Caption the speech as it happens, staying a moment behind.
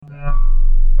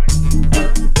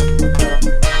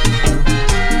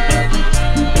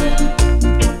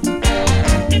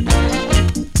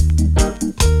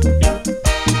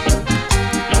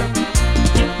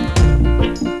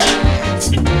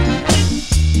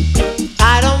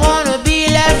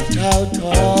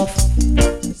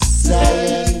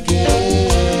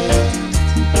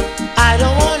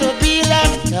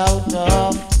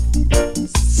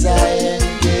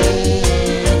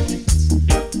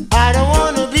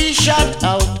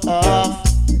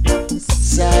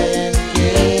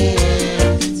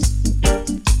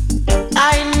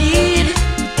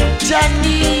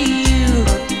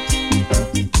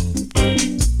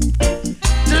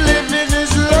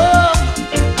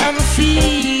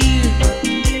feel.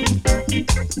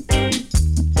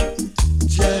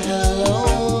 Jah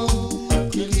alone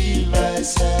can give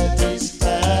us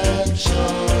satisfaction.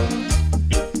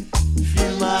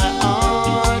 Fill my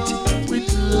heart with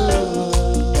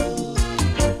love.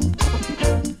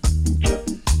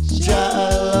 Jah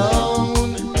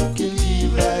alone can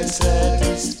give us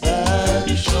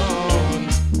satisfaction.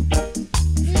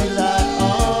 Fill our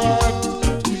heart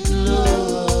with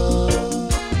love.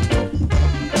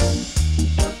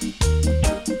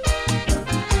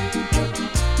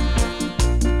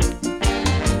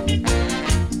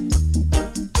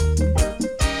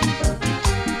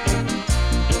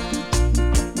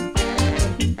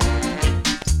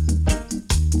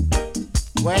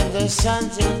 When the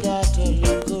sun's got to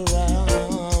look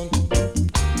around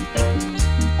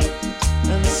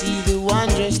and see the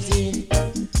wondrous thing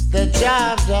that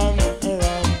Jah done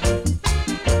around.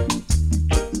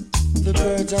 The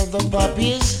birds and the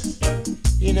puppies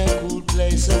in a cool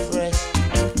place of rest,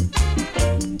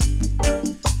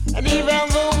 and even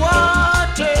the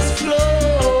waters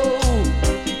flow,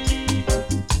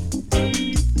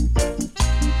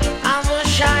 and the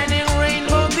shining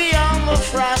rainbow beyond the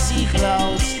frosty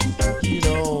clouds. You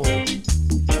know,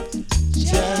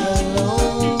 Jah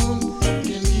alone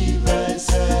can give us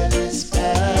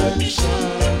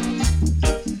satisfaction.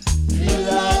 Fill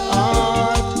our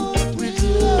heart with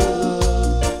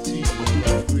love, people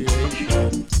of creation.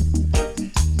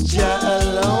 Jah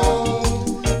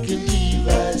alone can give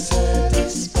us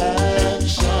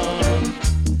satisfaction.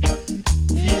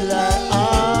 Fill our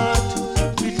heart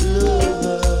with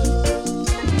love.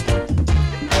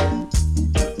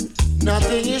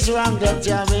 Nothing is wrong that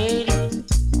Jah made.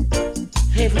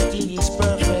 Everything is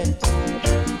perfect,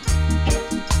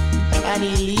 and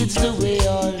He leads the way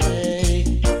all day.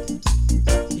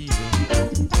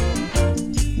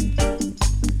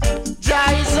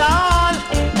 Jah is all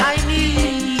I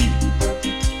need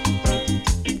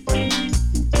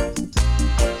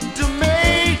to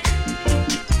make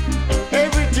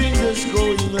everything just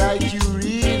going like you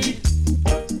read.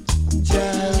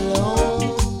 Jah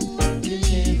alone can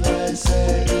give us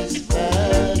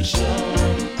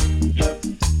satisfaction.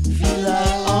 Fill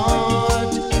our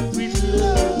heart with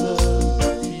love.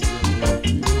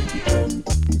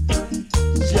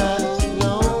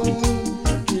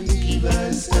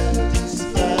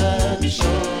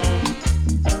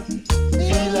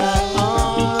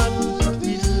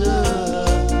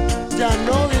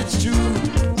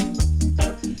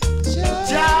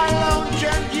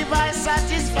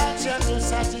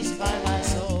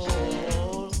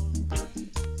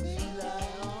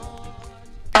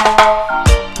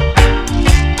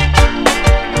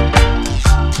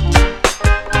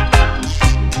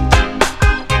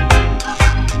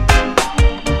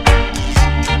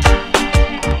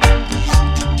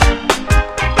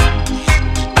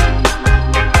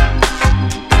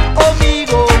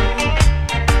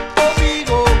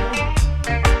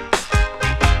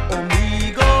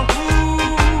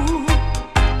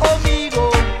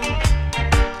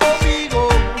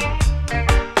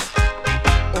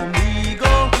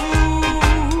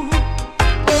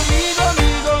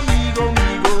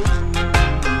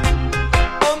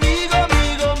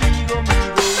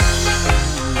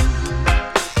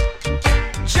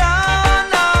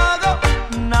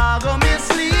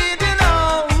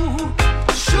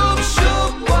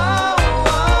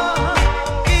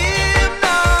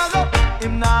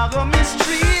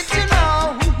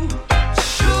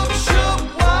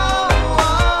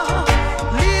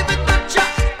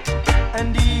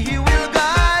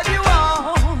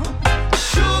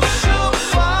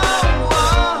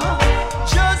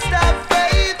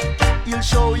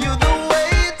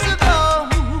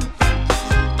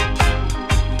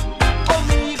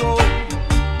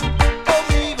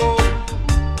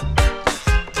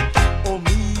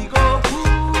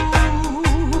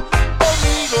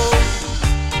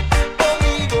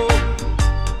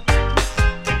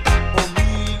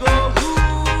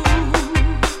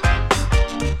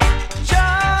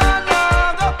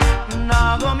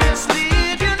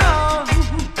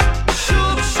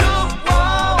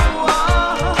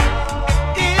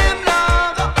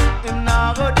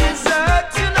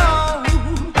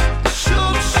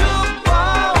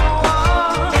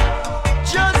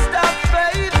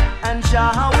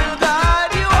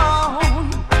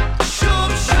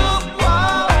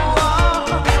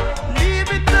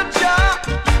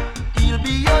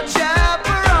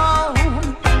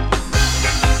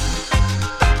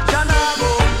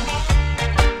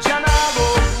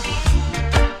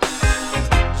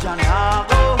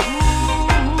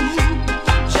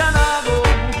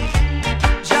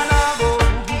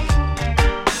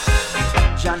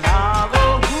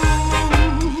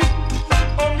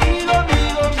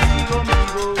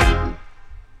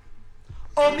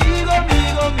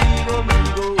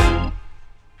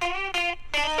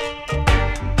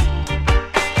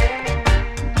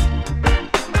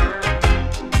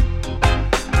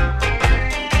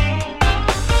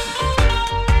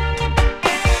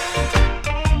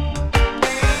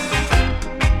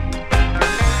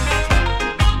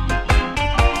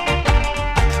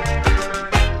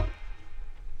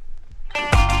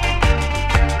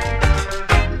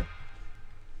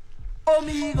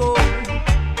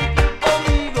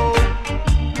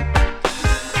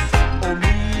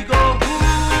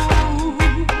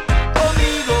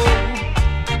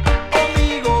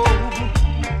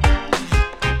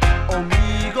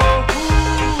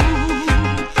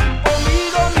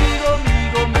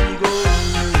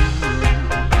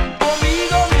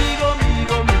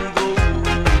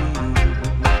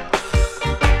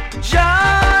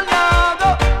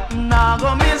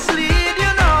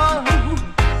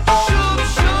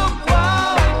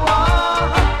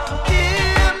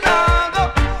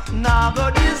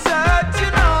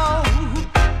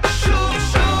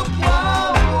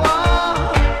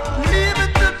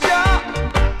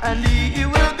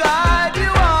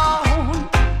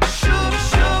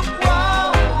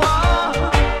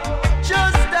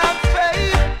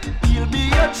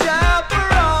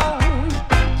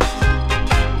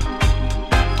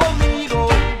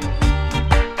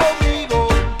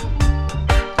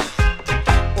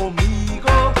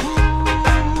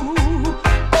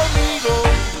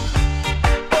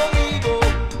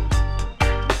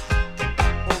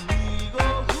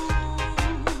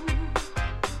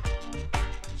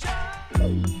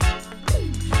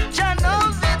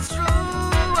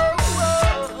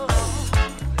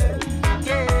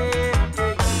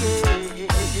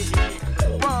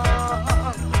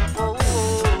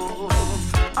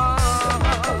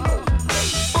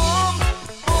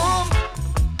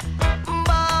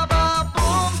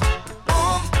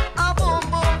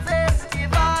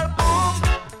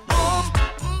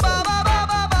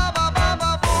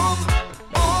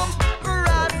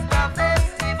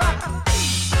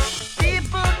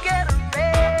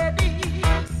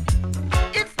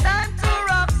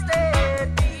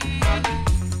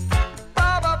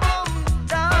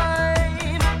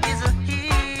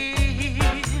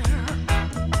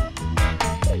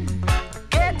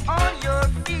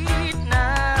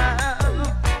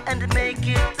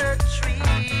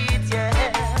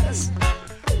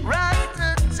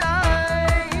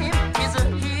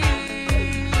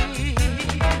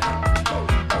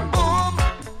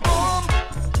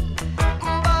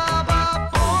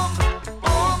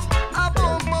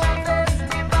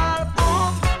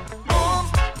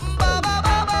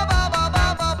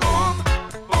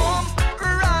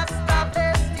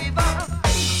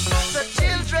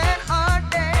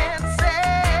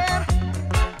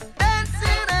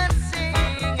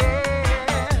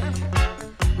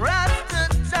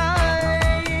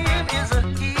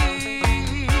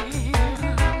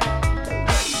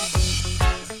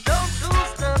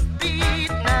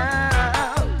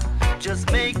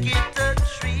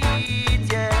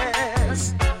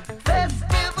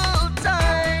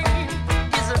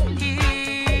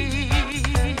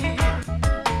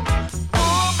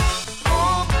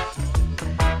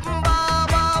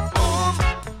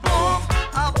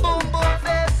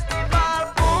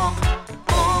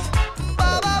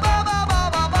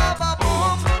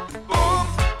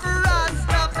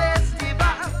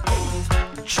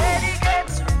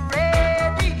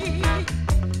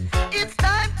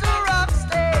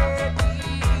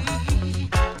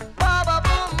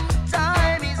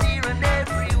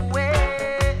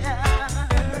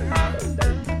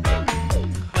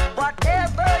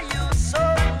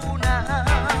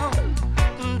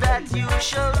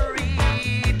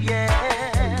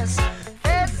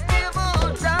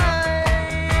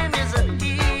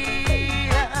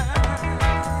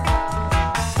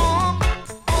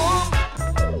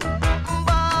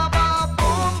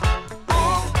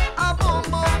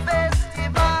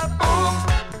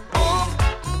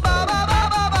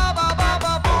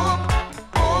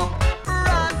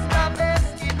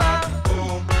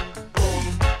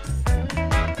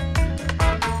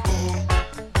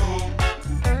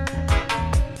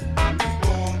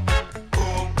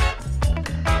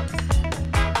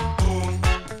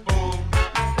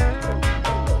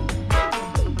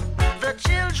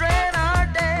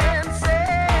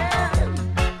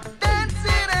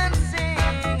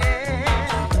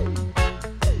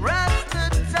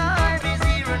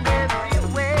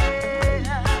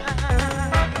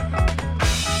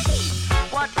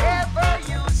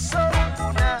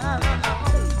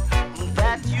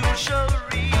 shall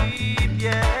reap,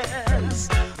 yes.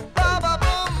 Baba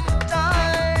boom,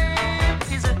 time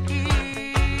is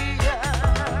here.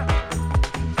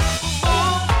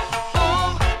 Boom,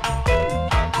 boom,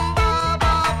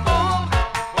 Baba boom,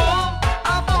 boom, a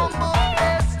boom boom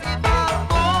festival.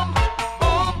 Boom,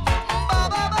 boom,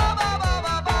 Baba Baba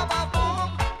Baba Baba boom,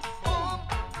 boom,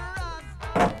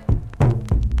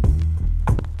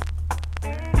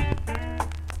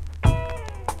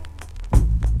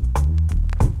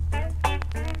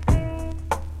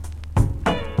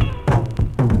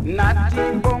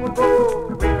 Natty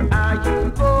Bongo, where are you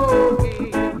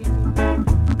going?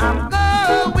 I'm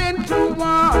going to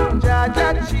warn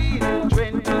Jaja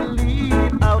children to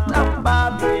leave out of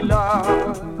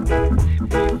Babylon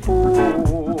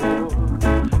before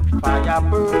fire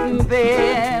burn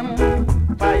them,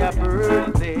 fire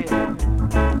burn them.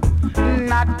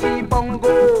 Natty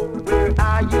Bongo, where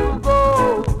are you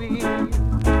going?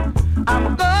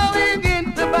 I'm going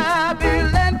into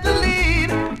Babylon to lead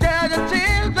the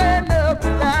children of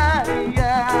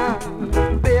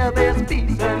Zion. Where there's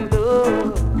peace and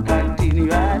love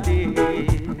continually.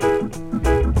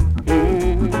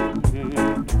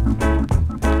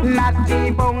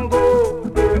 Natty Bongo,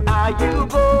 where are you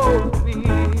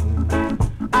going?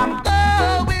 I'm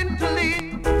going to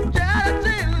lead the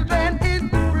children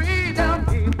into freedom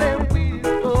in their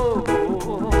wisdom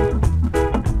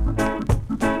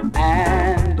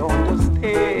and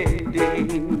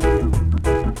understanding.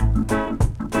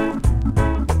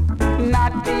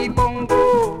 Natty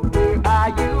Bongo, where are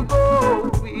you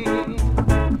going?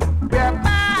 We're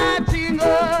marching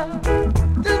up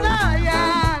to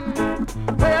Zion,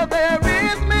 where there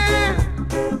is milk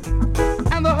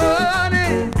and the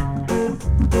honey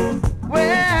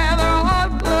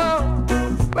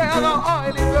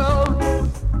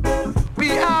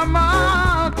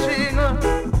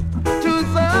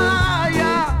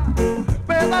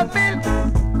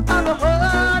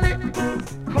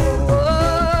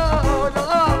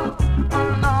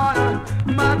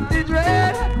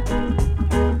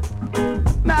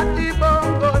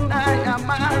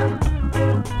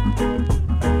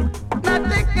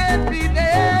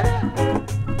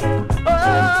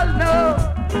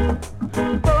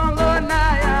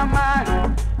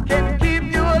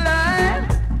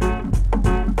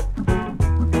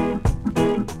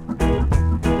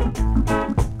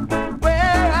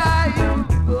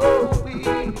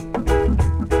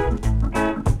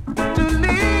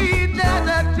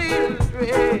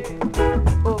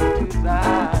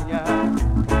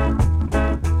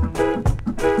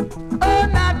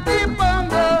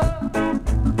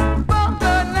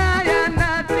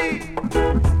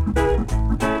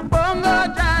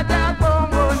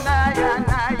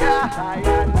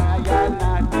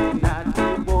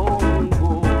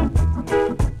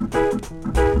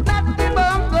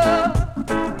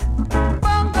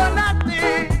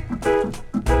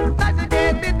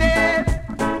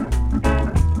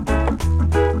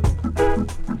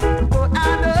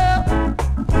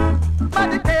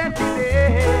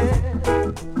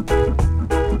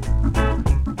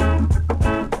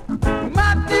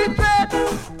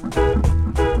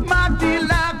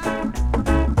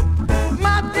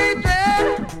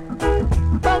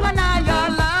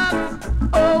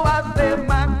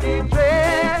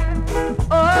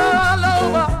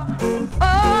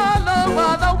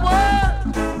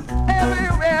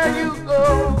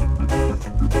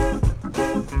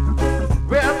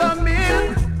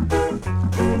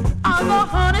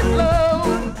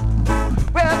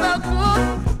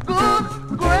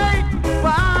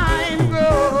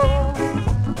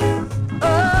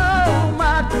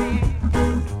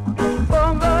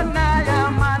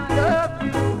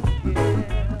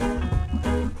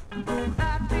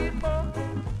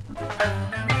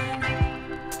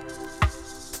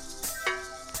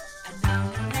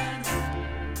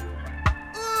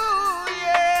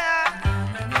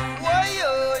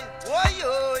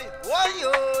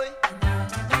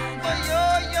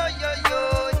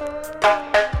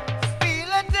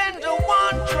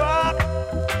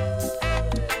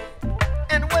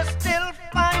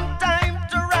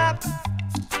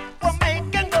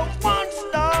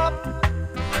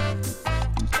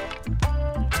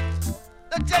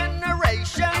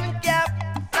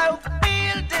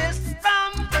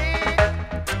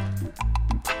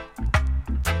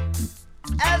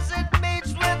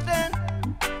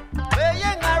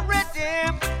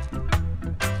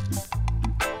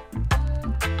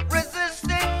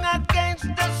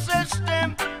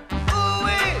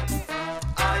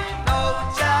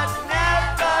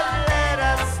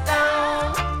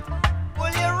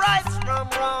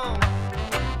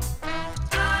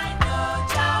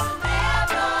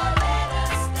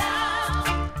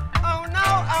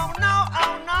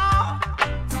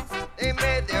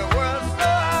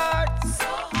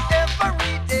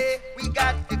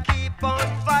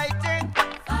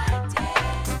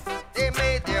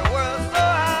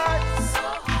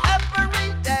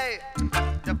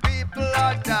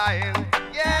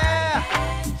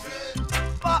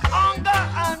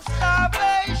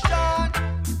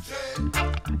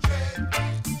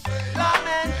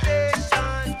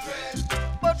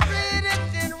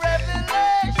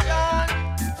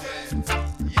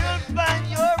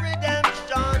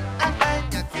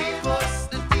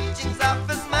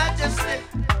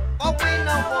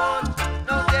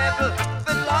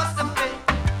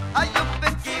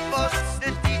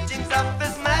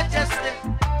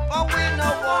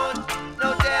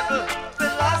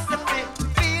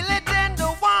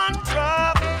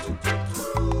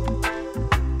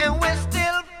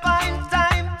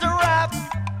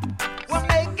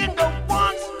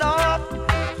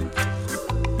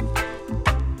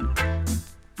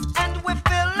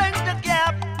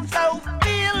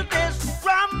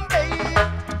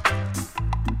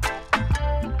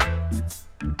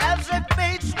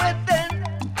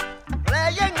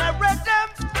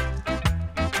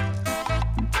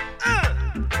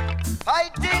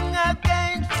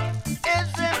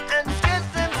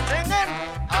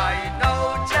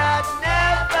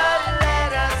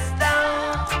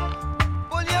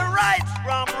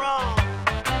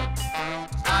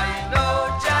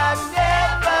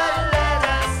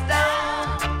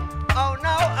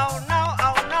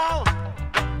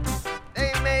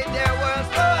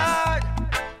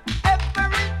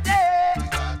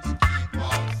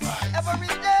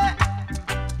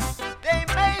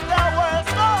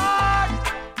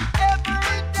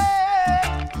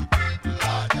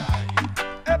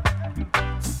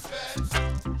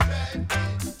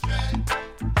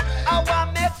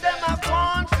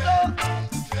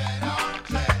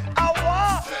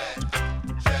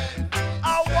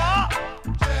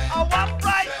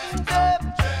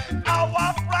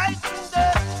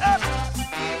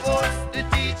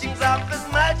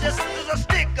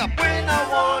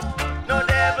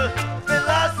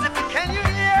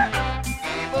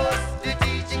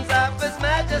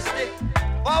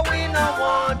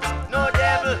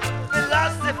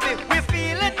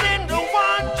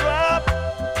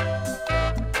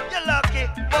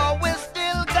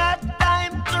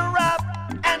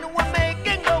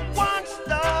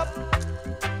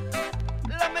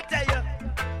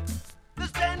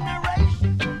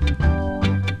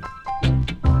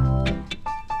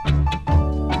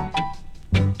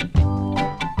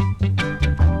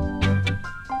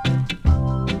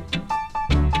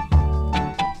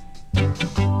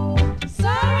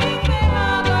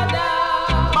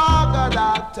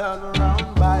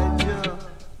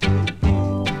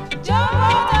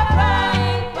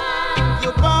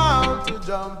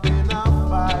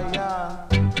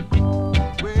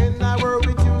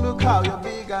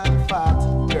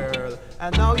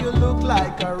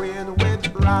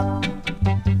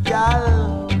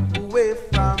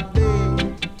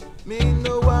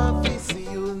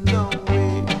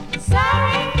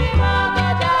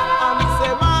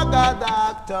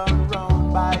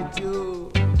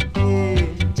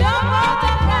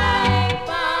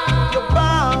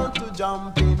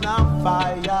jump in a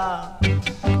fire.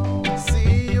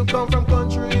 See you come from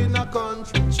country in a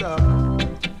country truck.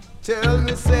 Tell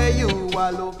me say you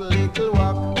a look little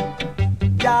walk.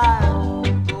 Girl,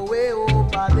 go way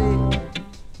over there.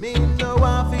 Me no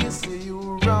want to see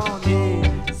you round here.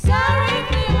 Sorry,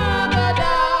 me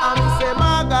Magadog. I'm say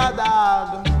Magadog,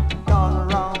 turn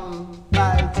around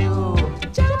like you.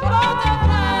 Jump out the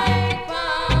frying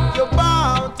pan. You're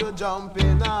bound to jump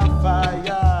in a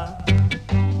fire.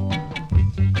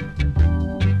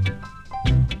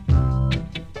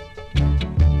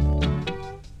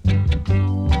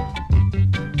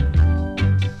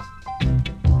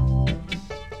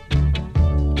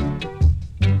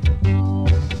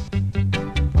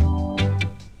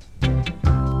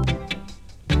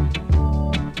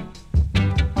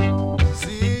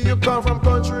 Come from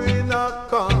country in a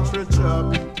country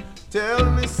truck. Tell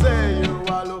me say you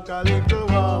a look a little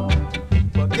warm.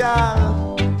 But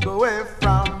girl, go away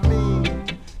from me.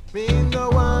 Me no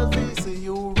want to see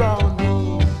you round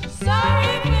me.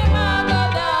 Sorry, me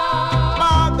Magadog.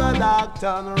 Magadog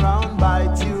turn around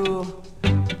bite you.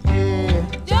 Yeah.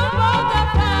 Jump out the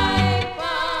frying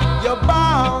pan. You're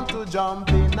bound to jump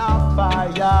in a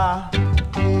fire. Yeah.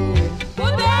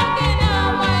 Put that in a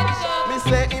white shop. Me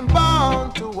say him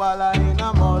bound to walla in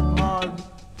a mud.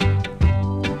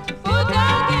 Put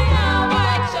that in a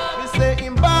white shop. Me say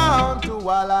him bound to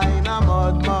walla in a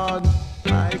mud.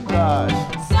 My gosh.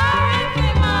 Sorry, me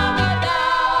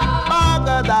Magadog.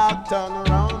 Magadog turn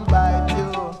around bite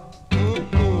you.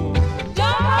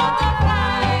 Jump out the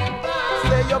frying pan.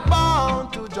 Say you're bound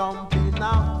to jump in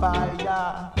a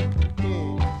fire.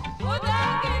 Put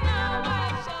that in a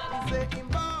white shop. Say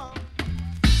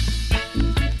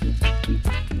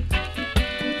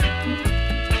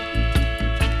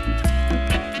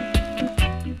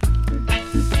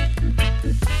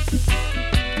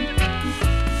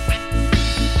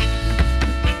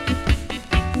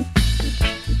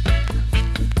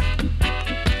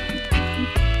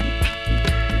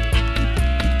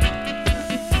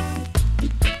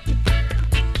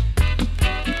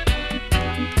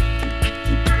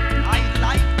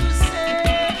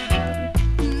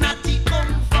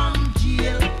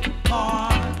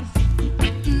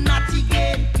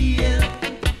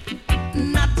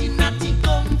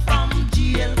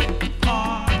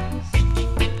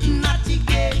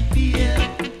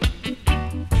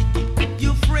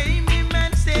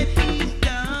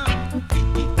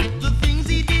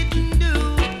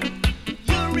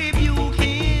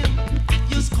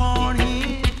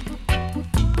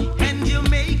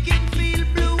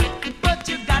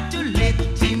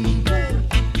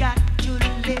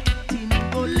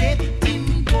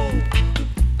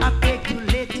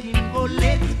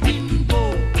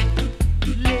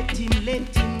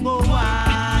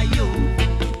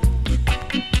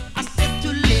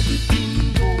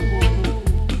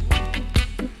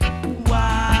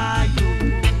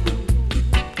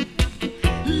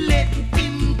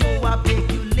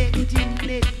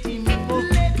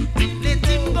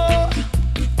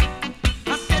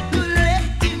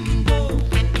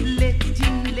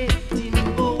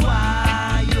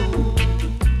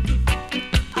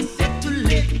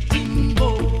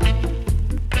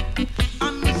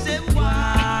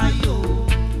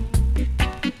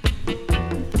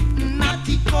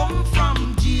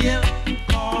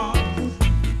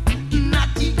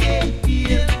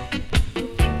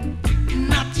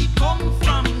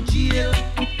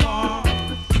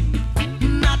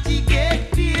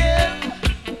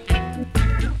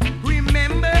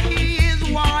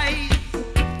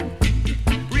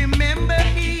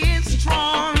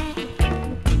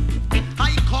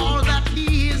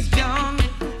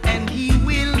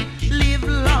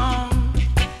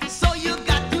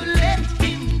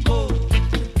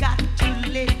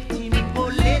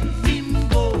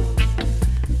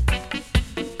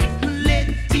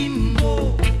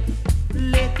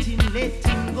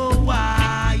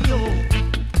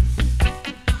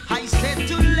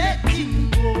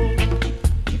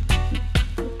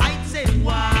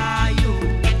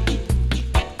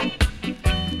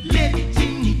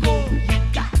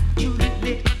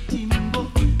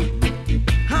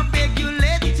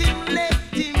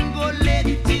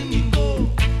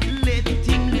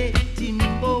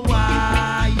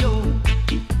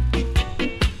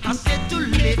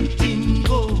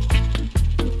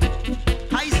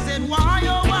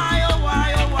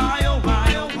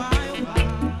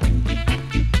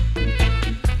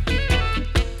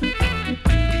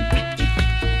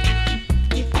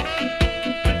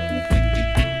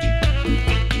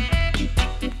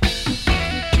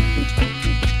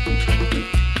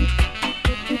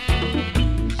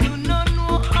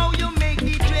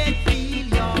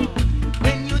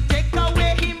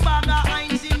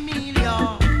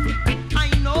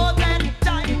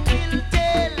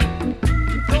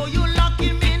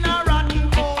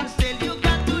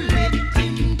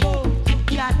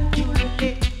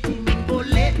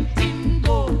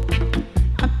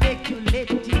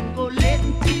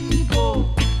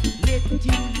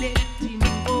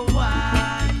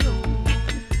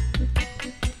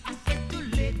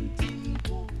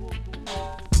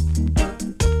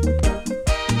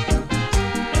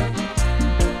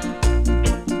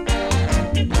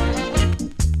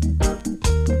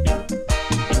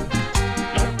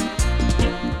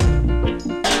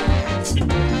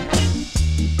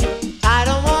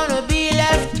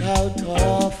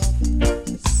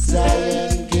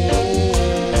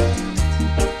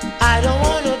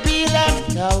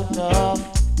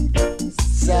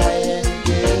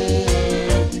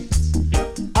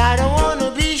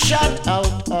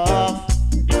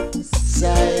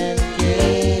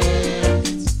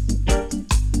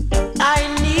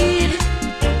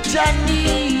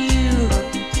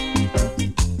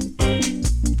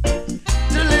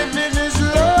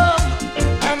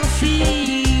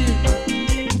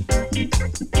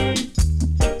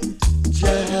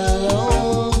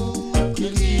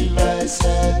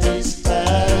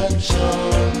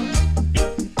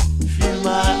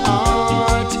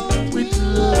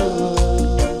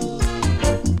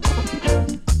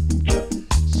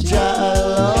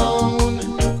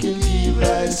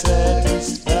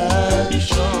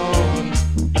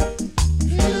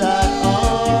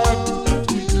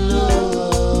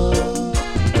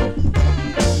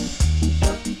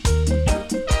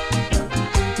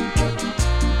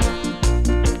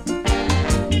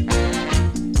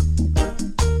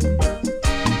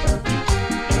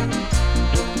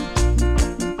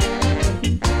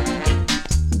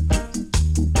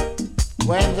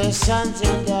Brothers, sons,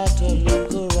 and daughters,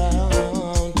 look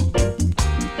around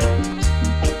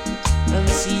and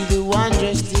see the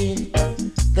wondrous thing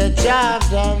that Jah have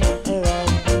done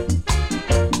around.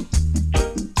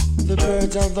 The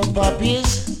birds and the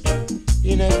puppies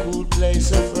in a cool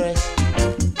place of rest,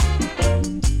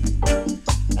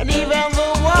 and even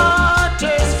the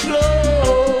waters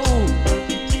flow,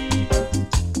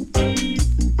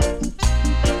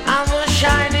 and the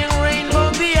shining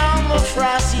rainbow beyond the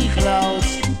frosty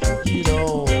clouds. You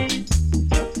know,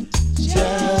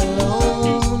 Jah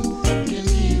alone can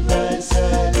give us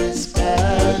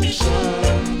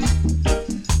satisfaction.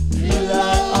 Fill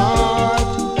our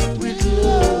heart with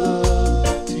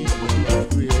love to your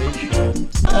creation.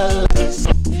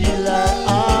 Fill our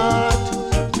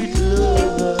heart with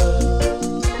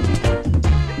love.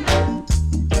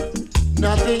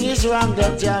 Nothing is wrong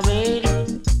that Jah made.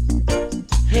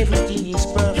 Everything is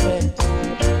perfect,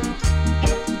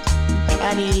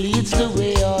 and He leads the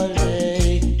way all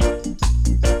day.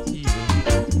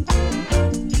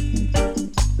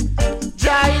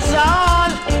 Jah is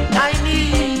all I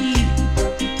need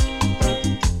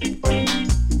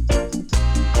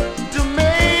to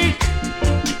make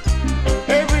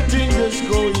everything that's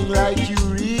going like you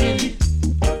read.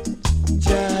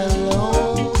 Jah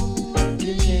alone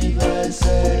can give us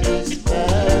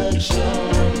satisfaction.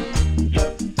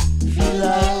 Fill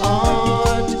our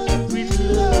heart with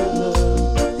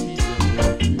love.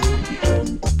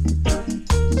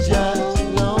 Jah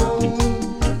alone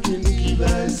can give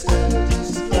us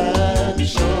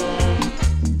satisfaction.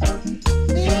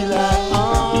 Fill our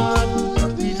heart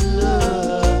with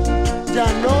love.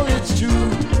 Jah know it's true.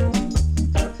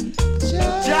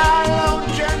 Jah alone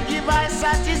can give us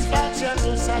satisfaction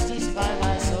to satisfy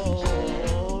my soul.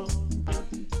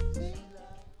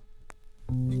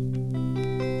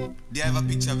 They have a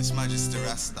picture of His Majesty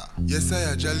Rasta. Yes,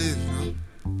 I Jah live, no?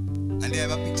 And they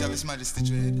have a picture of His Majesty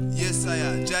Dread. Yes, I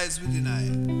am. Jah is within I.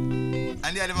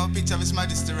 And they have a picture of His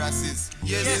Majesty Rasis.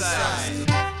 Yes, I am.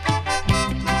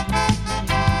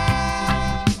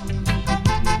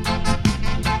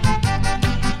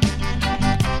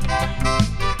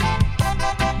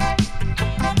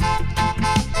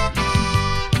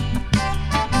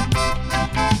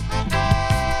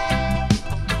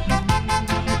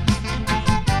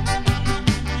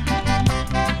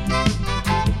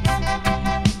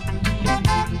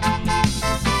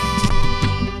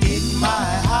 In my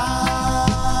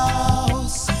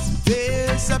house,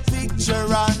 there's a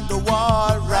picture on the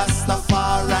wall.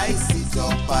 Rastafari sit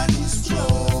up on his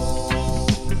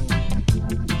throne.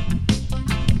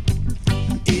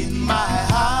 In my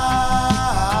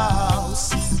house,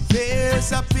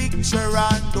 there's a picture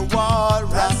on the wall.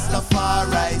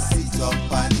 Rastafari sit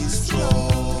up on his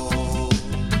throne.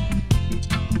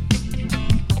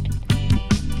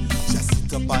 Just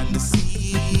sit up on the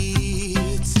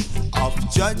seat of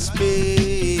judgment,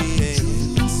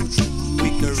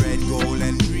 with the red, gold,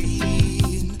 and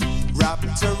green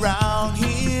wrapped around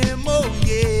him. Oh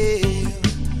yeah,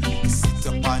 sit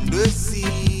upon the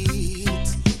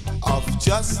seat of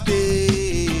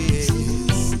justice,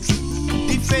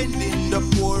 defending the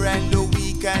poor and the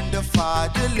weak and the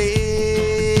fatherless.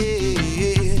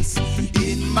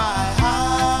 In my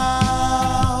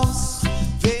house,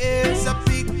 there's a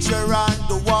picture on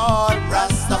the wall.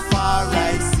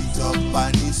 Rastafari sit up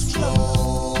on his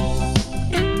throne.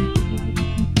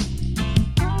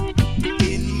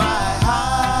 In my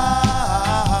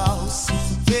house,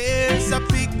 there's a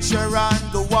picture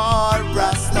on the wall.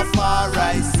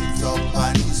 Rastafari sit up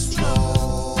on his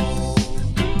throne.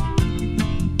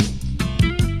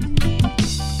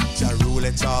 Jah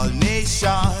ruleth all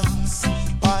nations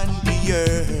on the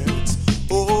earth.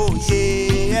 Oh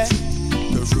yeah,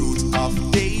 the root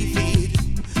of David,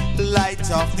 the light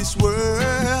of this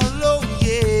world. Oh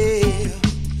yeah,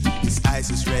 his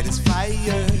eyes as red as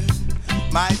fire.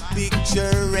 My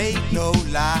picture ain't no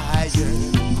liar,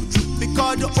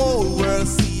 because the whole world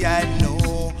see I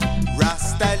know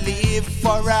Rasta live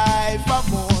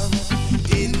forevermore.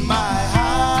 In my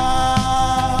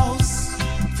house,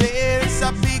 there's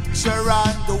a picture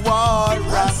on the wall.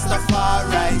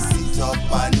 Rastafari sit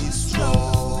up on his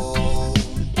throne.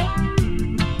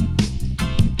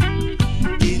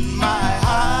 In my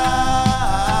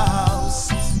house,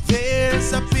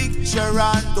 there's a picture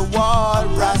on the wall.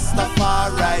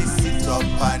 Rastafari sit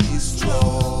up on his throne.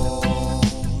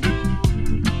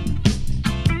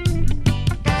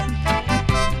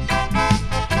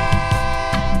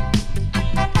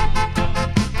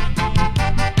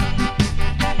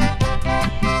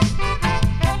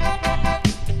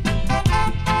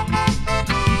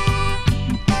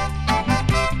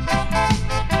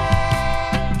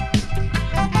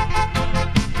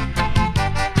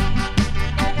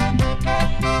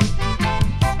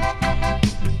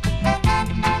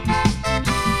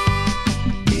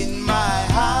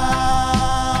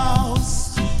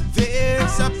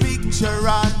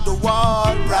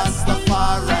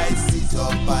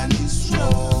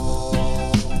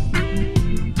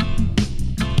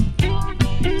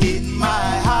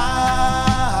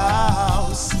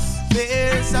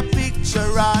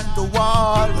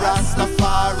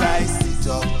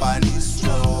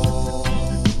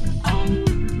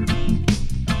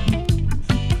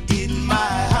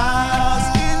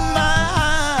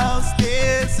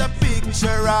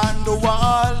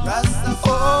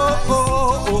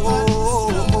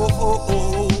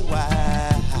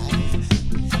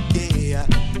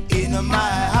 near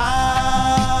my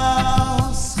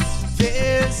house,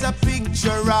 there's a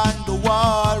picture on the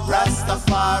wall.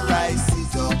 Rastafari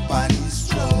sit up on his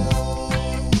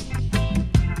throne.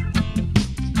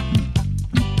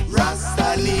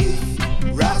 Rasta live,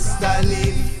 Rasta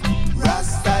live,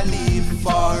 Rasta live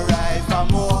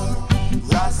forevermore.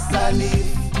 Rasta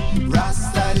live,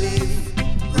 Rasta live,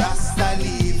 Rasta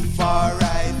live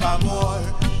forevermore.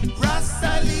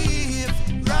 Rasta live,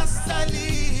 Rasta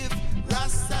live,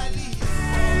 Rasta live.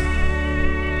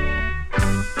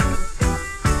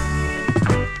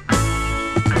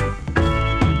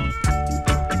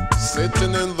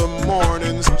 Sitting in the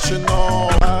morning, switching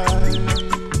on.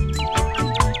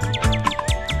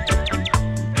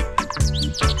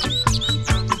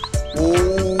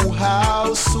 Oh,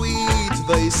 how sweet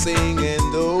they sing,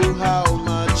 and oh, how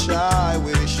much I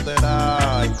wish that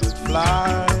I could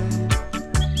fly.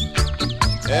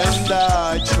 And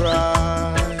I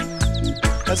tried,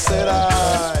 I said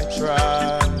I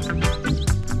tried,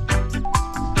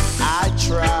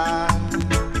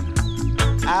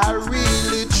 I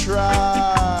really try,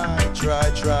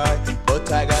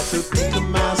 but I got to pick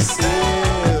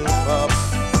myself up,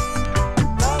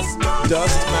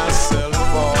 dust myself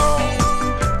off,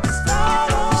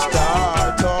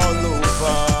 start all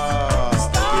over again.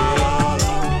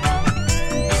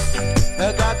 I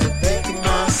got to pick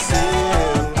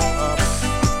myself up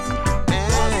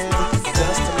and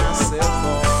dust myself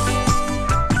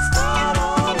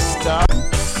off, start.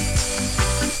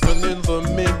 And in the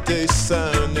midday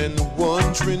sun and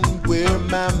wondering where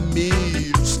my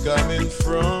meal's coming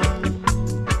from.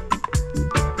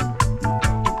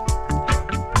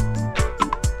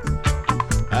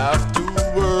 After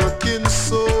working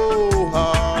so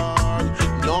hard,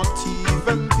 not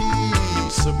even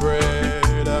piece of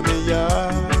bread I mean, yeah.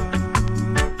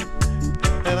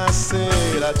 And I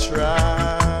said I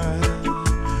tried,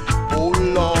 oh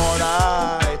Lord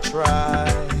I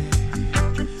tried,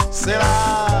 said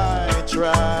I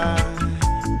tried,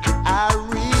 I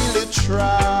really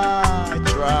try,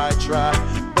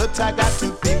 but I got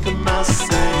to pick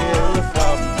myself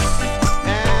up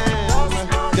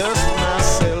and dust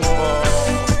myself off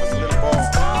as a little boy,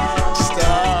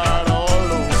 start all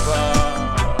over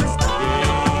again.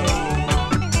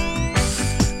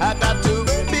 I got to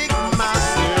pick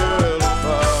myself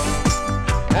up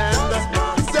and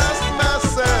dust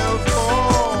myself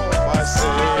off, I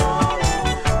said,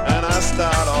 and I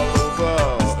start all over.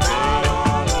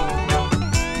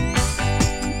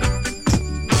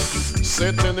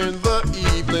 Sitting in the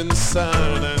evening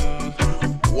sun and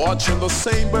watching the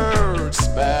same birds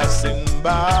passing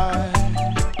by.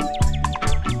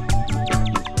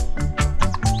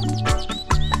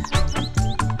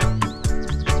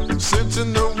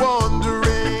 Sitting there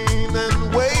wondering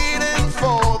and waiting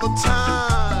for the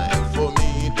time for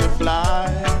me to fly.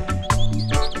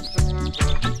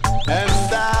 And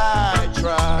I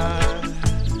tried,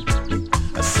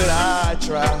 I said I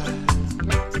tried.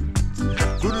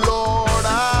 Good Lord, I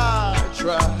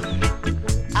tried.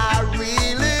 I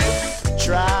really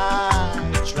try,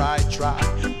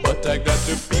 but I got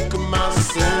to pick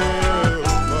myself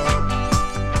up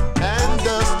and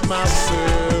dust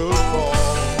myself off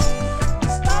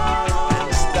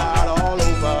and start all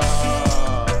over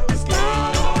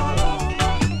again.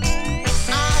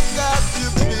 I got to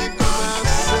pick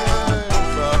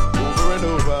myself up over and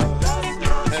over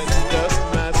and dust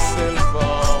myself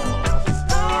off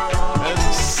and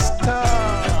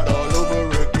start all over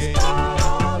again.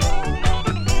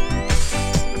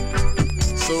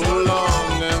 So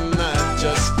long and not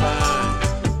just fine,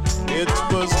 it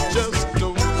was just a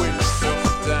waste of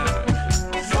time.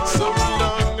 So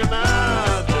long and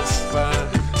not just fine,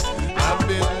 I've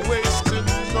been wasting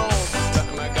all the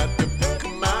time. I got to pick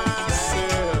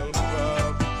myself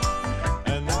up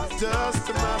and dust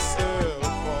myself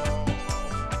off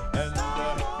and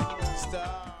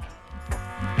start.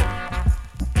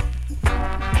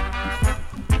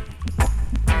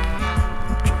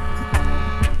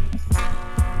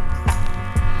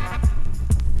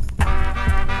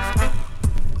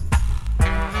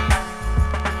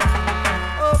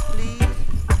 Oh, please,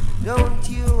 don't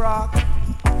you rock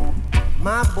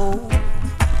my boat.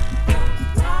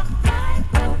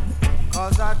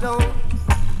 'Cause I don't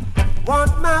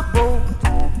want my boat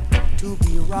to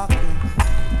be rocking.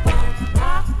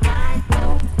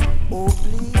 Oh,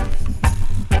 please,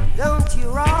 don't you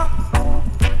rock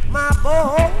my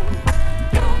boat.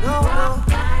 No, no,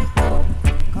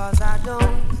 'cause I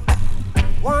don't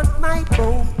want my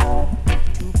boat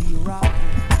to be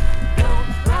rocking.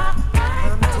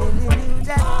 I'm telling you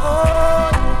that, oh,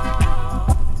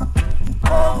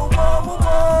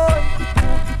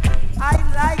 I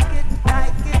like it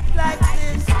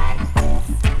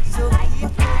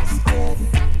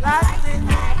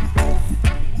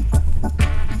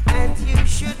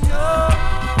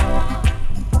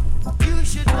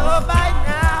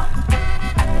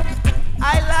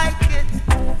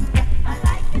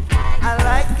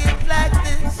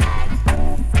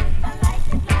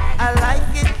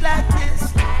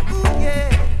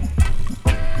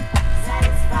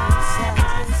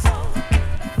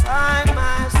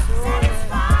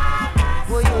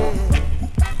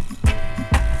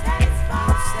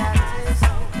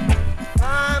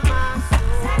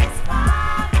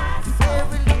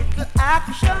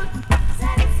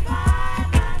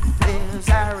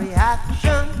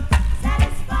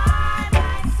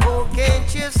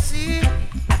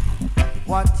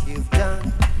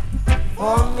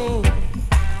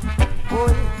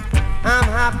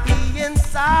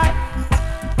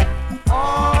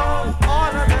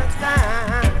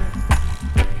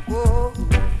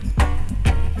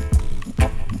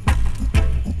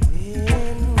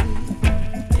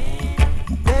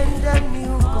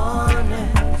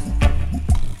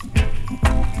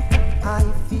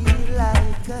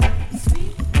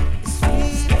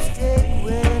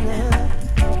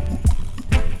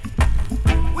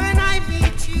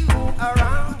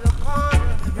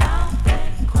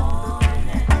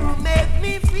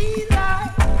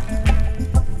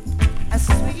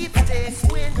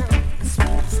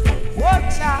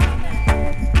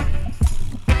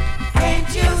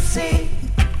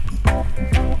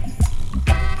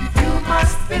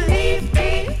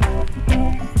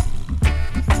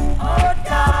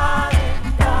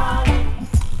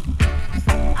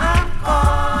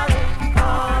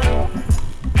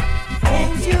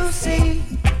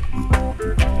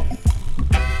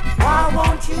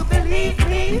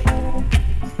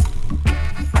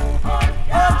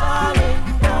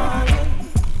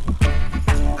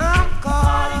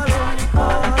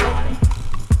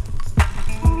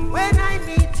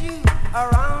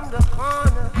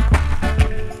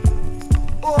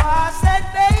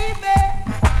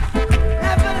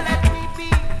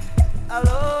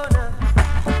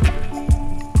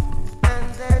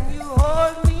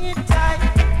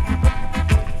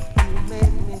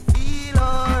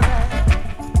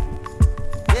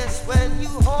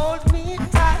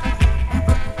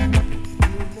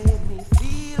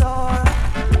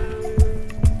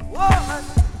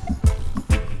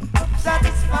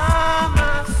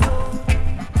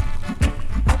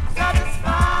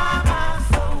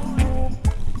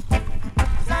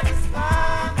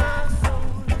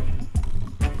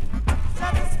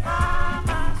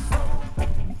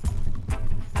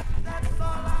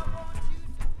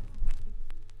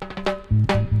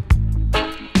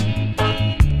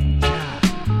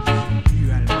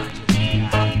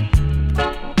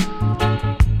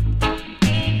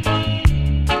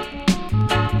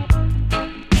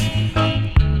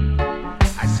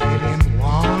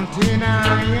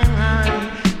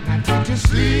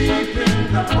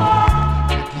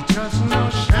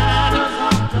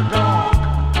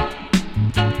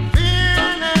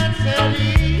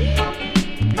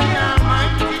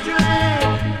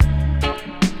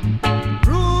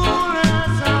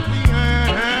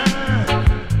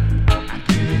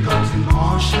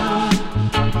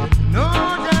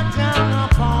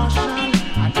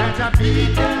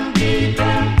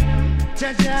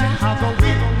Jaja, I go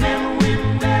whip them,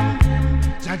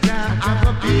 Jaja, I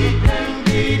go beat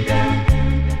them.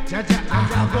 Jaja, I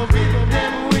go whip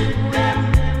them.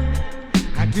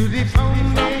 I do the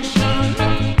foundation.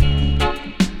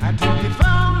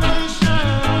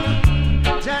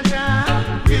 Jaja,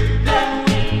 whip them.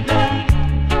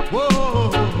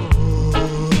 Whoa.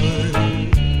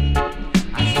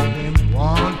 I see them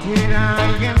wanted I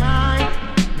and I.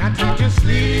 Not to just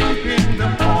sleep in the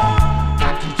park.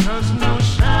 Not to trust no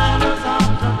shadows of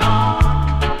the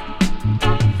dark.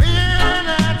 Fear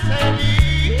not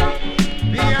steady,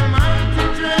 the almighty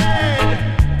dread.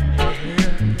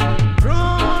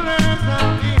 Rulers of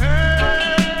the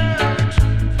earth.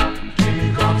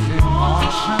 Demigods in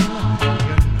motion.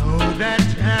 You know that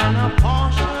and a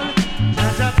portion.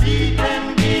 Jaja beat them.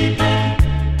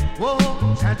 Whoa,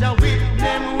 Jaja whip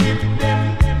them.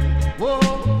 Whoa,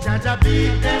 Jaja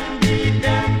beat them.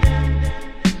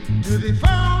 To the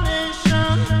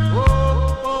foundation.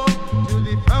 Oh, to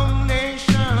the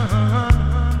foundation.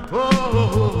 Oh.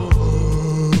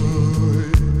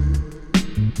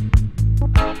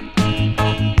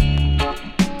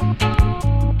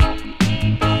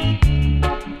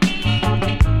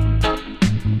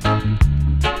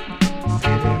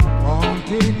 Say them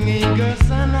wanted niggas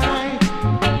and I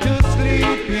to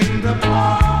sleep in the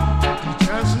park. That you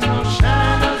just no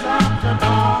shadows after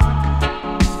dark.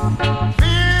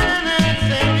 Fear not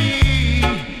steady,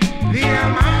 the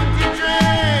almighty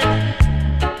dread.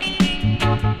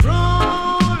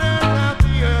 Rulers of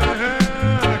the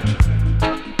earth.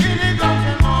 Demigods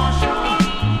in motion.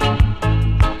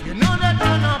 You know that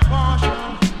you're not partial.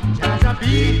 Jaja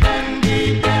beat them.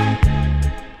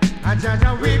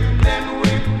 Jaja whip them.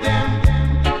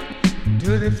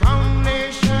 To the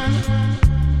foundation.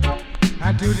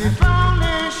 To the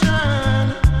foundation.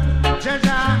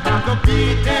 Jaja, I go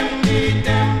beat them.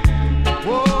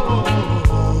 Whoa.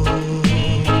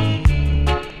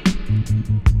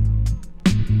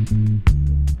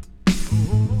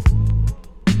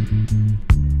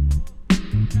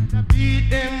 Jaja beat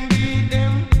them.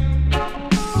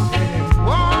 Say them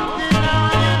wanted I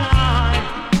and I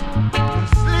to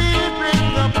sleep in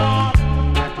the park.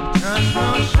 Just no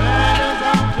shadows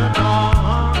after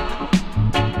dark.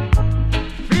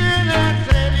 Fear not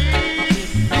steady,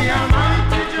 the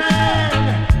almighty dread.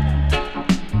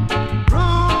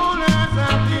 Rulers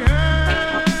of the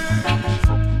earth.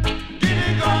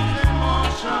 Demigods in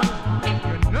motion.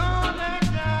 You know that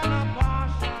they're not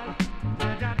partial.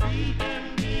 Jaja beat them.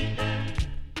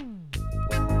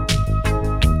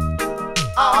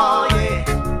 Oh yeah.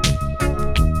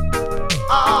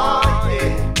 Oh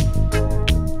yeah.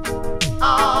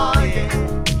 Oh yeah.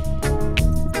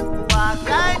 Walk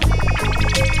right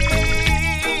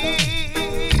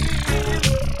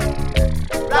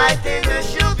in the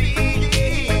shoe beam.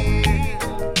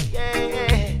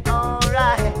 Yeah,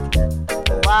 alright.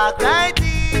 Walk right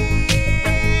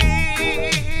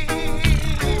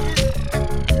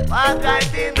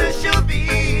in the shoe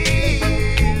beam.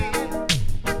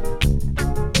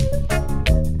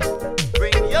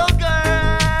 Bring your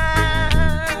girl.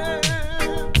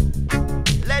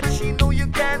 Let she know you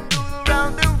can do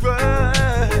around the world.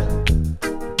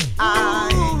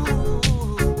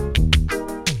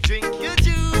 Drink your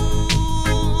juice.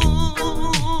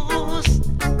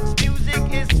 This music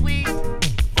is sweet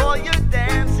for your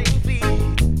dancing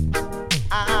feet.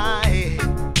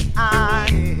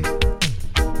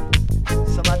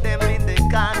 Some of them in the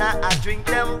corner, I drink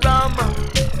them rum.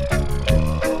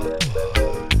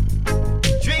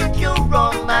 Drink your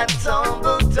rum and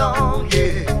tumble down,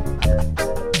 yeah.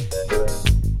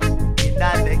 In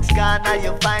that next corner,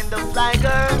 you find the fly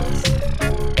girls.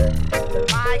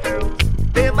 My girls,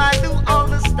 they might do all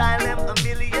the style, them a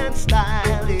million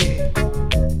style, yeah.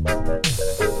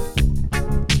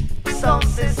 Sound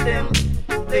system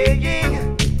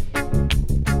playing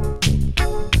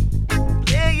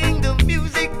the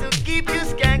music to keep you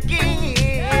skanking.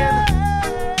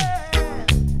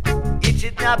 It's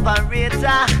an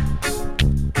operator.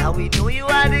 Now we know you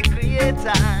are the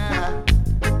creator.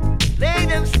 Play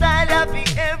them style happy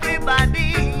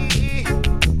everybody.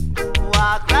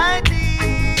 Walk right in.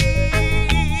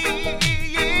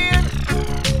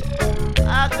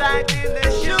 Walk right in the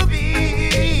shoe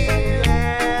beam.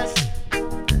 Yes.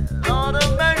 Lord of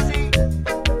mercy.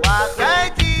 Walk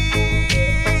right in.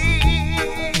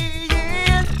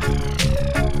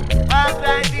 Walk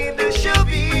right in the shoe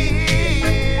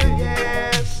beam.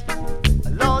 Yes.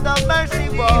 Lord of mercy,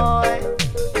 boy.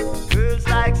 Girls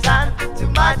like sand to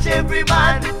match every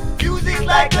man. Music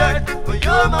like earth, but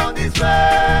your mouth is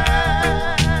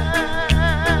right.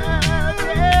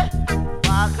 Yeah.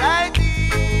 Walk right in.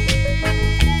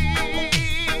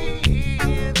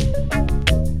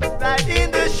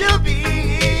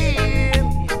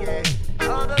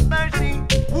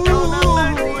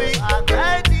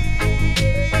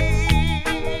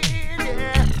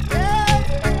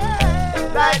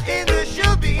 right in the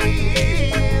shubby.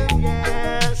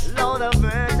 Yes, Lord of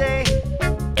mercy.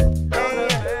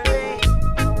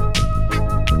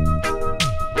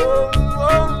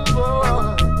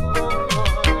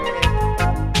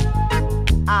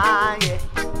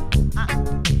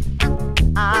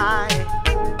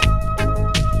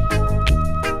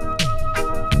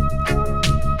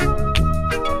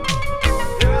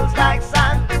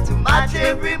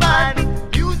 Every man,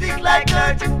 music like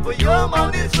dirt for your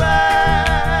mountains run.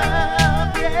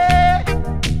 Yeah,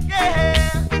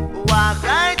 yeah. Walk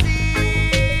right in,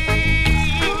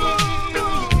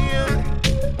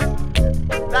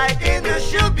 right in the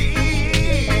shubby.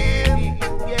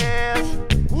 Yes,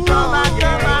 come on,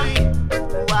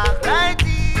 walk right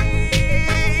in,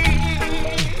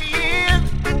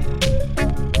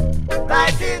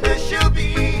 right in the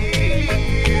shubby.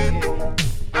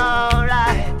 All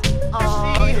right.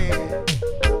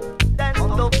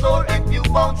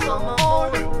 Want some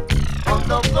more? On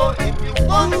the floor if you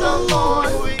want some more.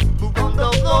 Move on the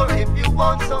floor if you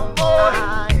want some more.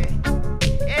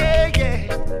 Yeah, yeah.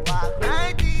 Walk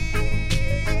right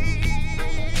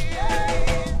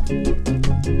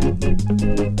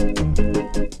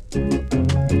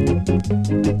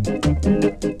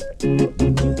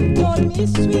You told me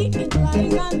sweet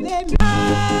lies and they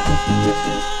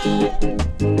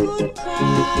could cry.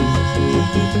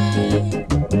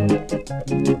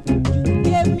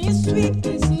 Gave me sweet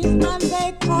kisses and they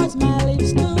caused my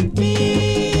lips to be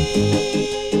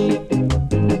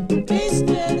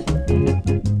blistered.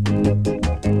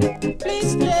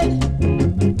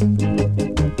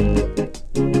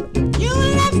 You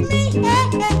left me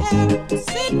here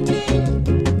sitting,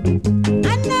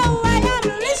 and now I am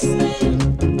listening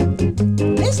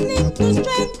to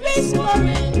strange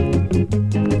whispering.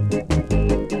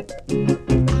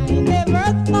 I never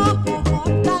thought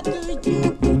that you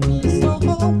could be so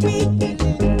willing.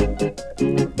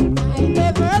 I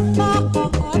never thought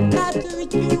that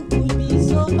you could be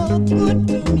so good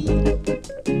to me.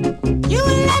 You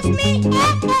left me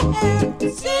here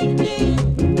sitting,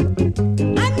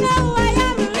 and now I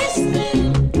am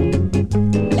listening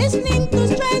to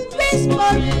strange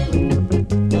whispering.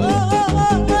 Oh,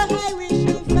 I wish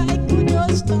if I could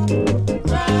just stop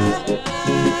crying.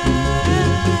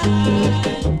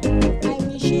 I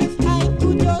wish if I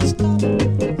could just stop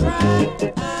crying.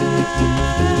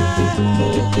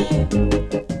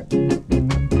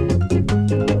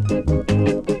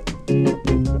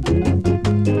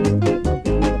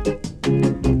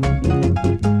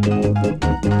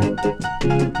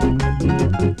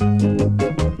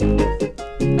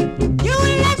 You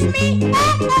left me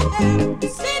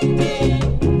sitting,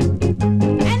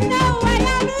 and now I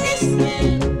am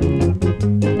listening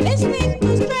to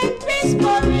strange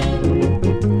whispering.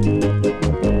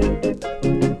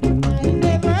 I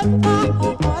never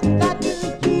thought that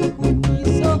you would be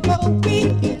so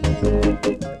willing.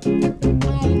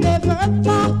 I never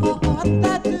thought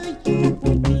that you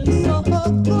would be so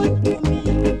good to me.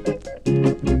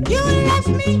 You left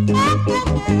me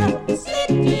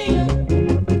sitting,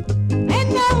 and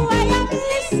now I am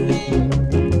listening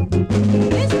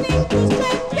to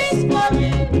strange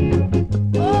whispering.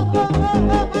 Oh,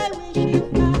 I wish if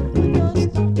I could just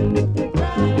stop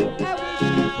crying. I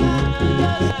wish if I could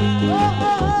just. Oh,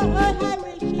 I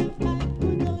wish if I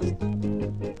could just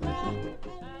stop crying.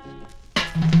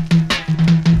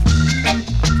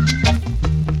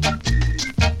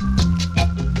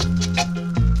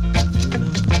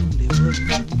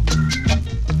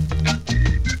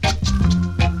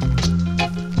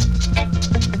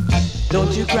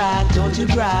 Don't you cry, don't you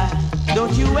cry,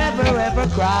 don't you ever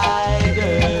cry,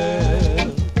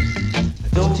 girl.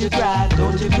 Don't you cry,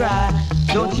 don't you cry,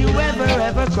 don't you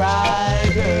ever cry,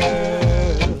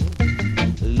 girl.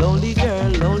 Lonely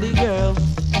girl,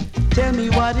 tell me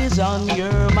what is on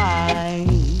your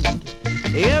mind.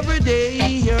 Every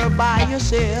day you're by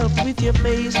yourself with your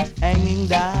face hanging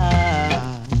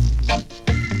down.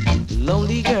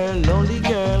 Lonely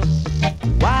girl,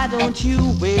 why don't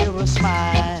you wear a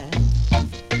smile?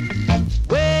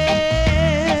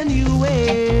 When you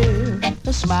wear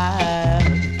a smile,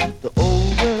 the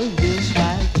whole world will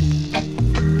smile too.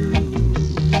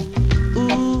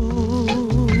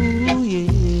 Ooh,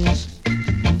 yes.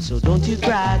 So don't you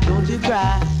cry, don't you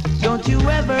cry, don't you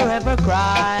ever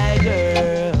cry,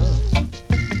 girl.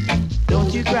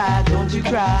 Don't you cry, don't you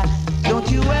cry, don't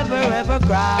you ever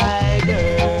cry,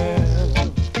 girl.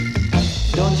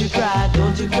 Don't you cry,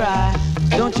 don't you cry,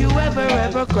 don't you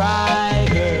ever cry,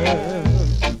 girl.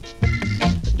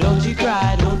 Don't you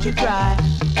cry, don't you cry,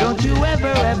 don't you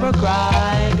ever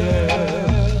cry, girl.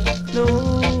 No.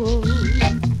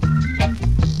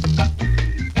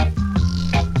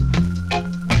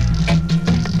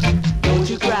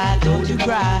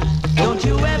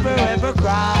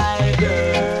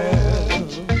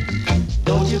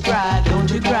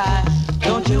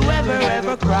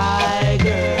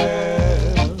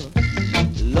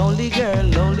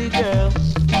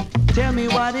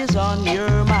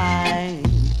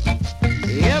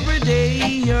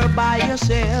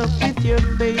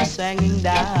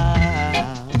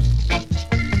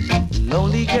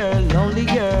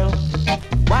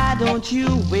 don't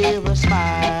you wear a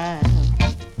smile?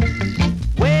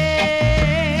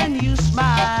 When you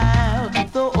smile,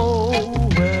 the whole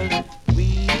world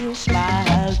will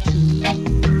smile too.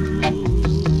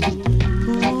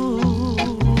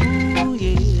 Ooh,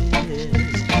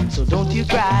 yes. So don't you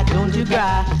cry, don't you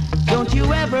cry, don't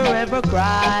you ever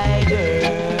cry,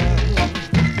 girl.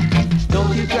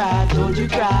 Don't you cry, don't you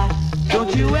cry,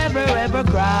 don't you ever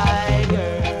cry,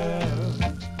 girl.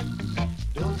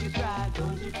 Don't you cry,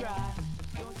 don't you cry,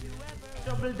 don't you ever.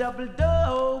 Double, double,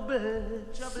 double,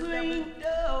 swing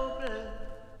double.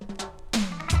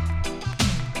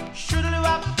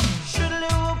 Shoodle-wop,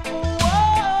 shoodle-wop,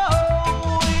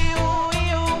 whoa,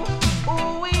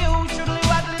 ooh,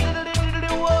 shoodle-wop,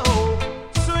 whoa,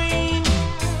 swing.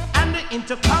 And the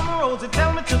intercom Rosie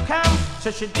tell me to come. So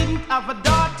she didn't have a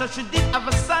daughter, she did have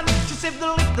a son. She said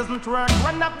the lift doesn't work,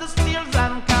 run up the stairs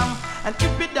and come. And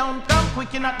if you don't come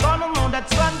quick, you're not gonna know that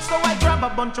son. So I grab a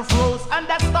bunch of rose and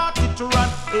I started to run.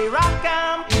 Here I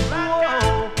come,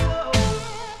 whoa.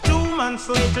 2 months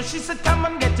later, she said, come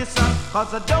and get your son,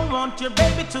 cause I don't want your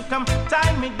baby to come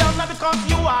tie me down. Now because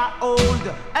you are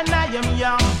old and I am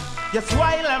young. Yes,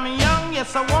 while I'm young,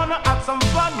 yes, I wanna have some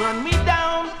fun. Run me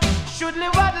down, shoodly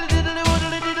waddly diddly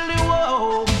woodly diddly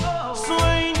whoa.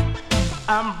 Swing,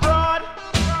 I'm broad,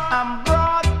 I'm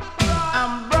broad,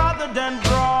 I'm broader than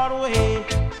Broadway.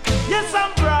 Yes,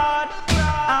 I'm broad,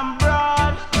 I'm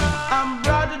broad, I'm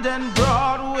broader than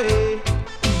Broadway.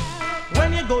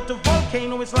 When you go to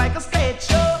Volcano, it's like a stage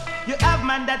show. You have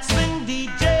man that swing,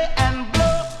 DJ and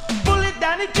blow. Pull it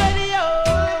down, it's ready, yo.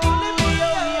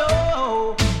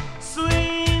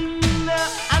 Swing,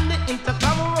 and the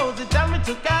intercom Rosie tell me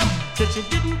to come. Said she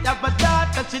didn't have a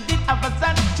daughter, she did have a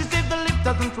son. She said the lift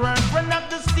doesn't work, run up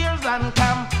the stairs and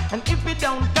come. And if you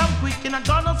don't come quick, you're not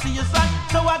gonna see your son.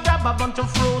 So I grab a bunch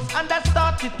of rose and I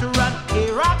started to run.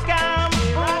 Here I come,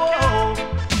 whoa.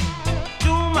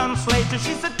 2 months later,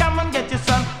 she said, come and get your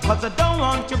son, cause I don't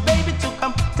want your baby to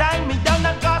come tie me down.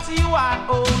 Cause you are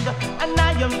old and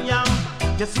I am young.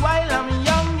 Just while I'm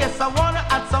young, yes, I wanna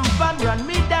have some fun. Run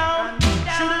me down,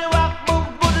 shoodly walk, boom,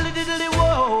 boodly diddly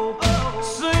whoa.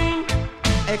 Swing,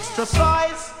 extra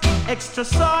size, extra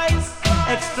size,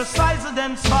 extra size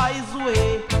than size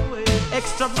way.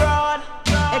 Extra broad,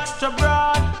 extra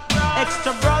broad,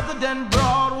 extra broader than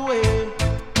Broadway.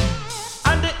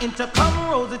 And the intercom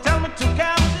Rosie tell me to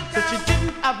come. So she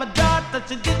didn't have a daughter,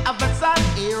 she did have a son.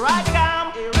 Here I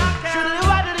come, shoodly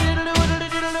waddly diddly woodly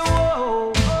diddly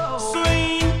whoa.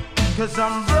 Swing, cause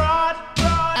I'm broad,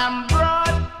 I'm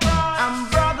broad, I'm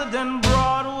broader than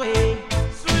Broadway.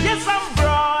 Yes, I'm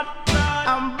broad,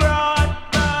 I'm broad,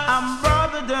 I'm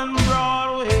broader than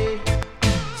Broadway.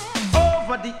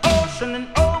 Over the ocean and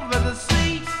over the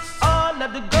sea, all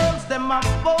of the girls them are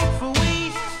both for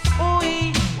we. Ooh,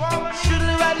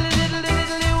 shoodly waddly diddly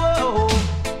diddly whoa.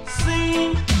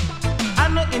 Sing,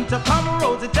 and the intercom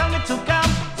Rosie tell me to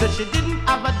come. So she didn't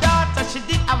have a daughter, she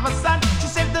did have a son. She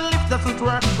said the lift doesn't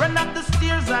work, run up the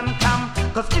stairs and come.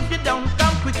 Cause if you don't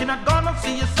come quick, you're not gonna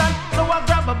see your son. So I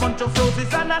grab a bunch of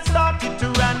roses and I started to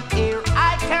run. Here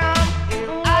I come,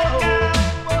 here I come.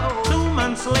 2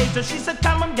 months later, she said,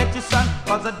 come and get your son,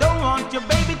 cause I don't want your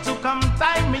baby to come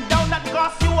tie me down. Not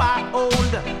cause you are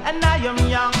old and I am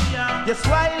young. Yes,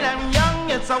 while I'm young,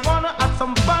 yes, I wanna have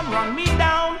some fun. Run me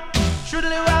down,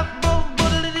 shoodly walk, boom,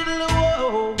 boodly diddly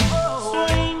whoa.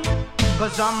 Swing,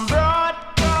 cause I'm broad,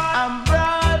 I'm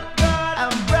broad,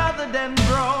 I'm broader than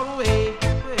Broadway.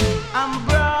 I'm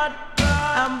broad,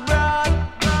 I'm broad,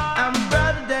 I'm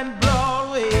broader than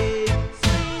Broadway.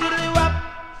 Shoodly wop,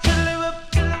 shoodly wop,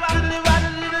 shoodly wop, shoodly wop,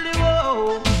 shoodly whoa.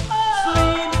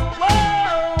 Swing,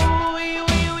 whoa, you,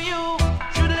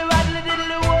 shoodly wop,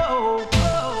 shoodly whoa.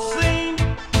 Swing,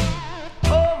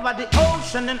 over the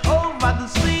ocean and over the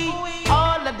sea,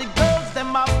 all of the girls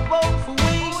them are both for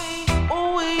we.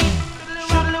 Ooh,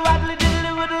 shoodly wop,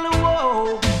 shoodly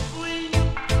whoa.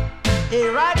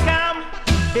 Here I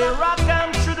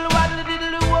come, shoodly waddly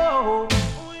diddly whoa.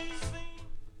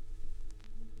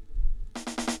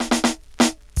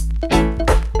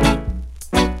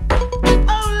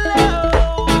 Oh, love,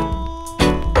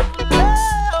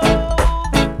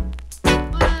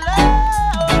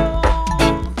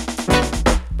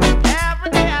 every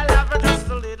day I love her just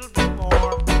a little bit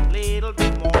more, little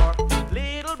bit more,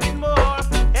 little bit more.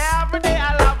 Every day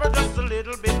I love her just a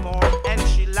little bit more, and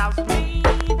she loves me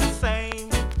the same.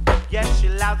 Yes, she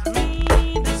loves me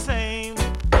the same.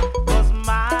 'Cause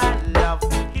my love,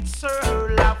 it's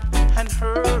her love, and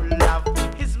her love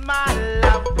is my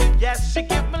love. Yes, she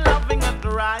give me loving at the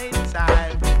right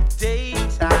time,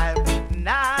 daytime,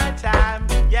 nighttime.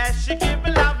 Yes, she give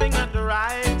me loving at the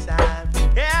right time.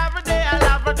 Every day I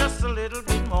love her just a little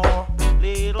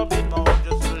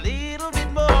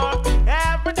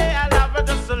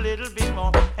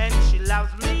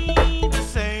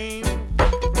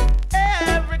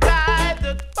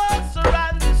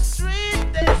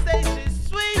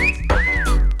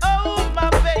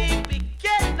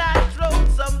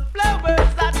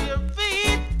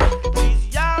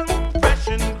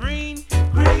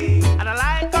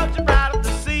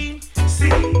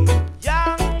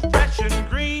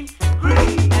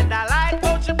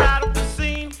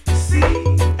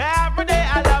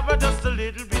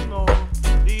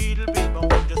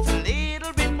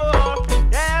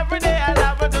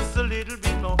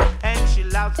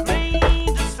me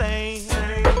the same.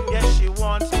 Yes, she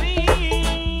wants me.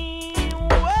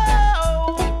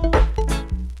 Whoa.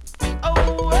 Oh,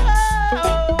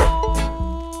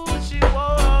 whoa. She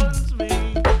wants me.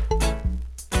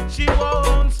 She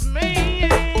wants me.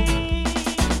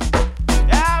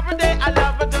 Every day I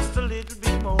love her just a little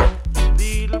bit more,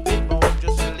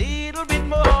 just a little bit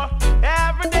more.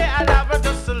 Every day I love her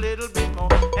just a little bit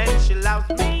more, and she loves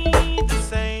me the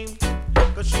same.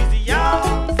 'Cause she's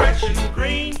young, fresh and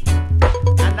green,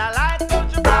 and I like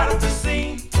what you're out of the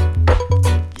scene.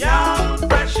 Young,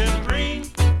 fresh and green,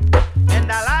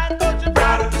 and I like what you're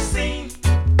out of the scene.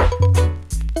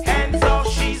 Hands off,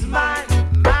 she's mine,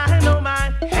 mine, oh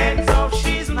mine. Hands off,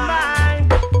 she's mine.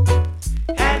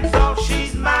 Hands off,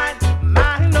 she's mine,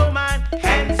 mine, oh mine.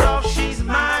 Hands off, she's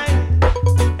mine.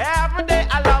 Every day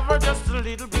I love her just a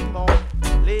little bit more,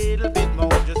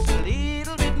 just a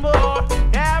little bit more.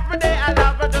 Every day I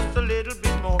love her just a little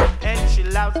bit more, and she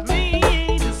loves me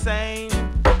the same.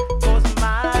 'Cause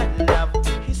my love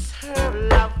is her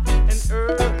love, and her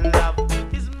love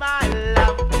is my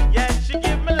love. Yeah, she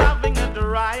give me loving at the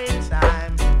right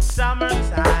time,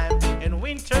 summertime and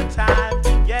winter time.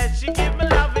 Yeah, she give me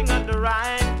loving at the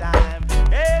right time.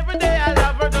 Every day I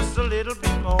love her just a little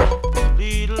bit more,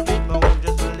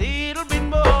 just a little bit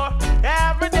more.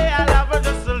 Every day I love her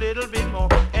just a little bit more,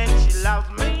 and she loves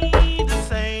me the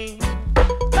same.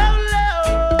 Oh,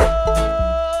 love,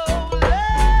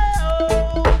 love.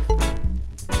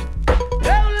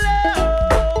 Oh, love,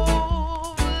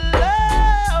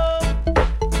 love.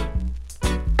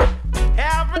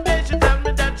 Every day she tells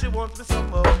me that she wants me some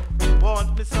more,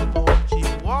 wants me some more. She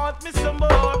wants me some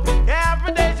more.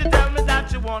 Every day she tells me that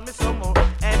she wants me some more,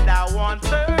 and I want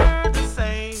her the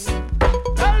same.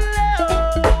 Oh,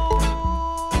 love,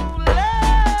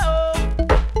 love.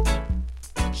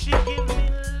 She gives me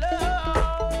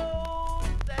love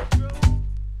that grows.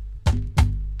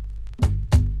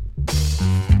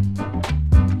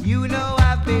 You know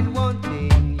I've been wanting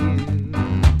you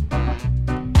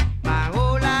my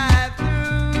whole life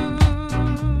through,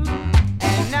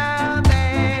 and now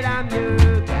that I'm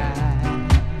your guy,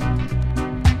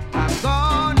 I'm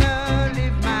gonna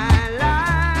live my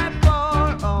life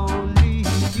for only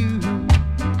you.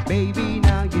 Baby,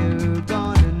 now you're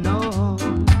gonna know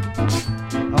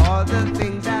all the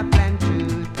things I plan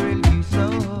to thrill you so.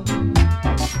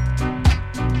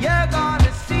 You're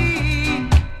gonna see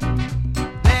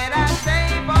that I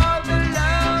save all the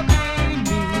love in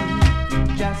me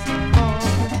just for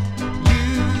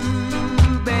you,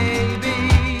 baby.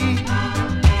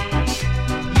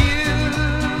 You,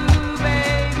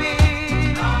 baby.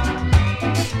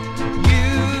 You,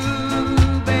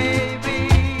 baby.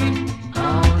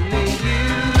 Only you.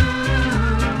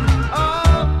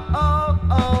 Oh, oh,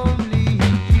 only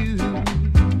you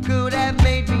could have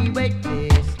made me wait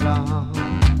this long,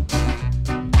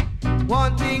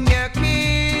 wanting your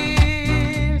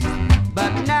kiss,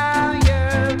 but now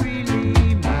you're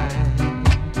really mine.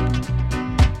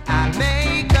 I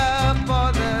make up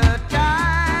for the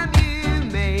time you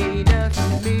made us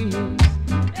miss.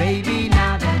 Baby,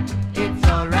 now that it's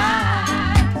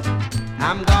alright,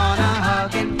 I'm gonna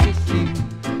hug and kiss you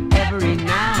every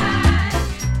night.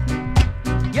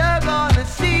 You're gonna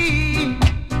see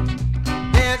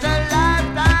there's a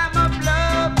lifetime of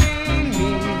loving me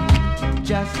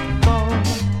just for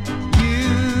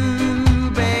you,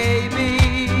 baby.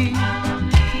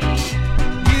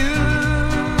 You,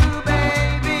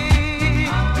 baby.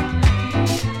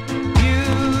 You,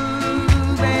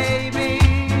 baby.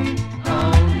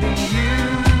 Only you.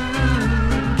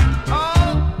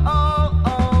 Oh, oh,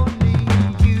 only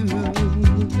you.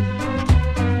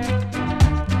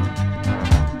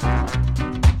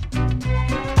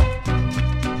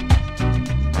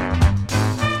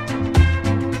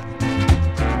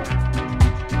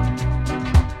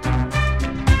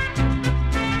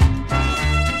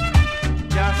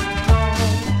 Just for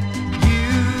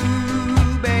you,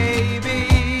 baby.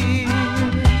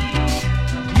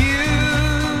 You,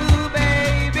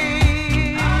 baby.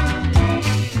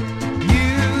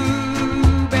 You,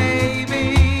 baby.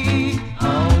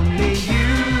 Only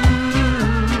you.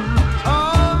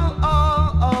 Oh, oh,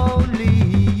 only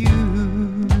you.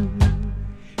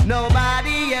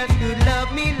 Nobody else could love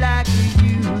me like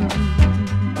you,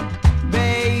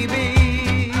 baby.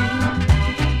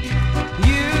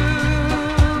 You,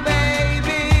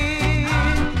 baby.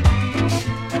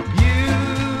 You,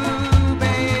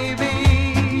 baby.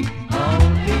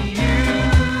 Only you.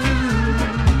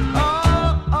 Oh,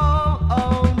 oh,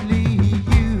 only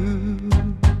you.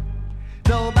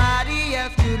 Nobody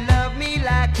else could love me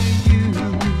like you,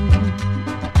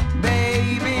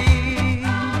 baby.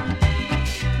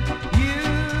 You,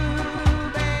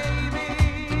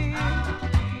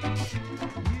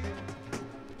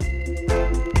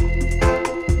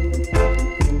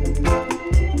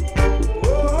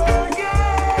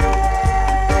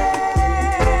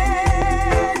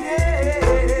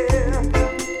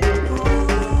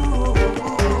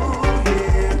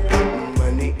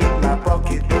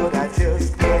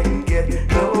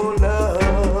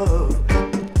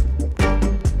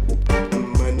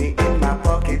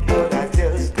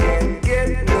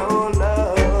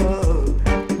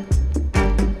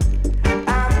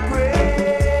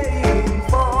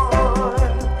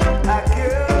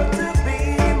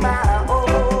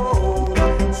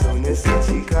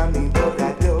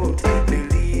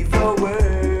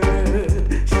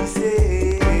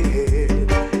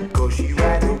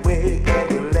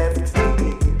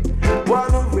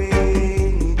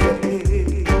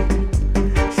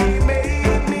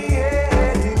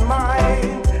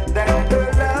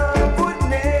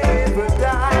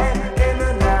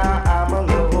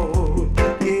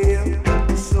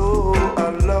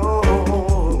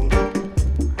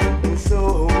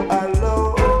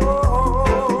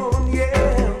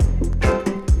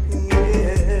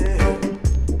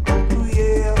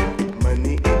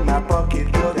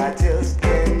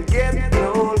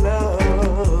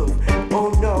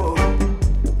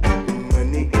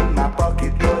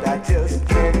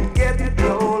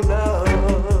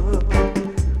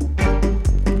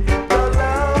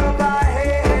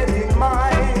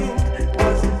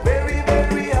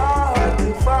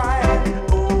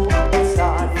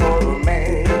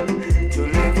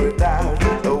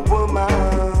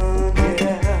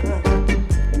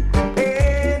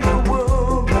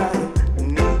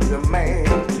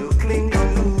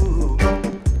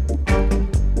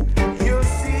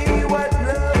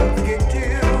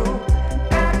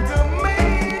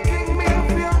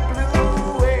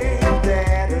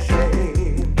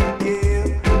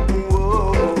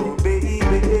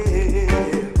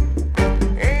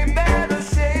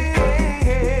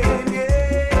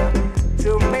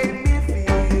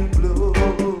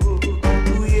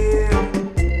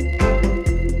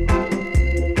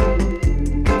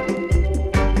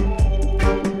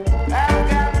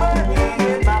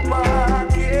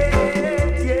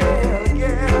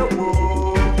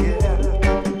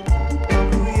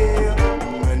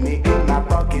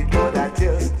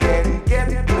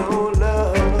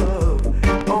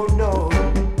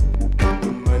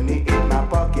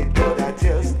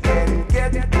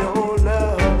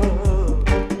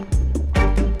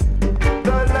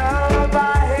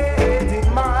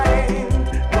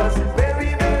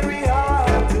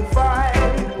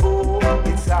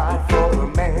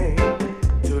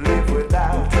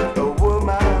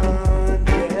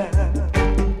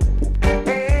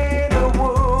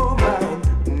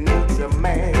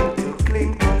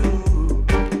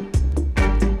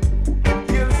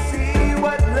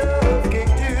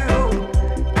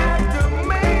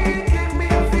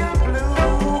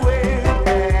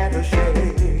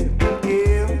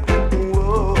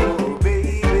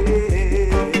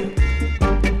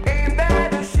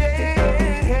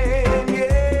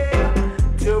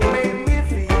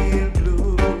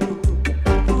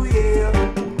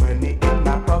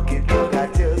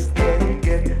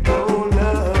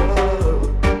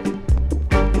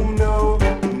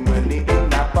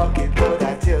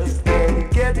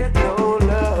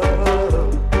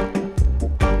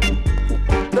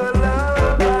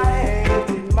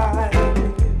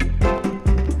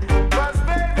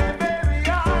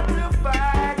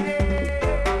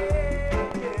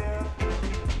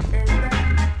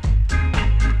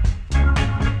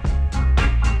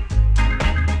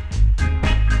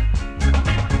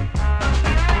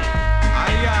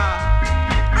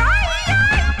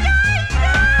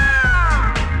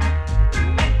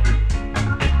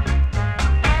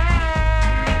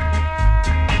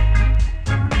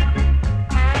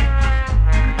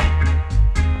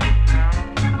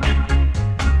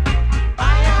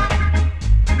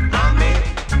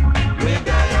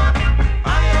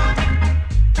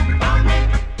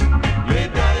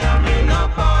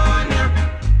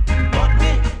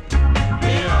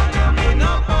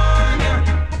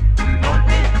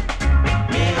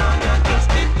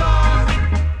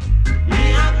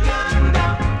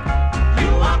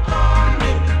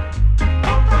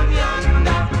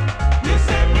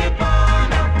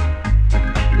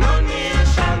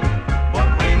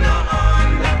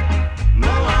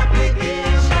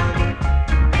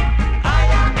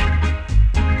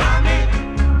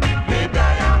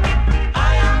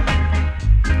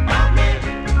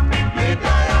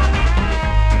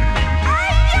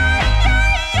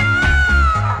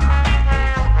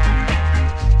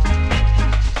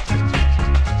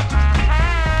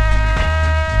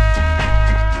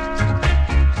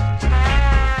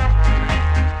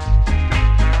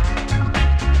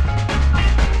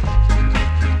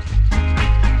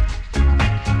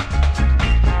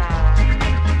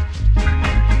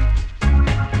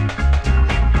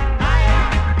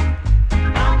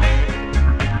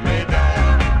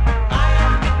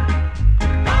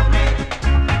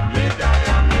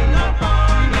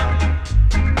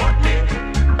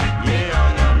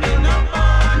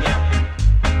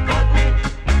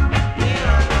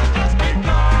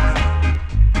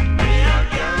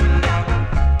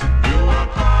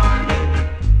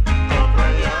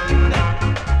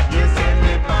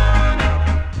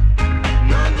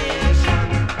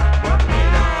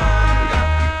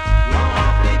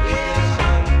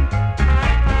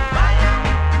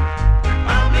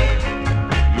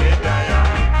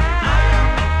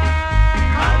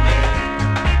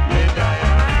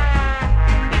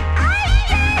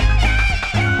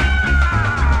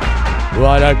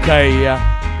 Right, okay.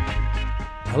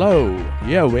 Hello.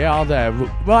 Yeah, we are there.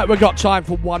 Right, we've got time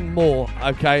for one more,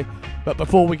 okay? But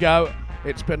before we go,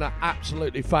 it's been an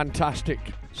absolutely fantastic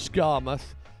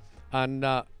SKAMOUth. And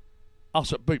us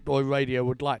at Bootboy Radio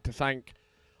would like to thank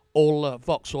all the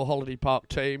Vauxhall Holiday Park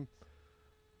team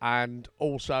and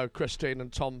also Christine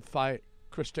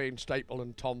Staple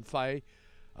and Tom Fay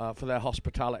for their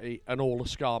hospitality, and all the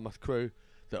SKAMOUth crew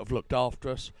that have looked after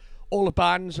us. All the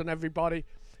bands and everybody.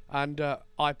 And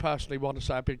I personally want to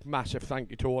say a big, massive thank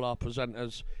you to all our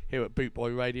presenters here at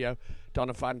Bootboy Radio. Done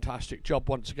a fantastic job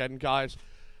once again, guys.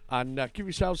 And give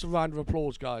yourselves a round of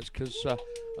applause, guys, because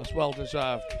that's well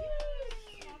deserved.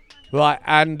 Right,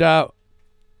 and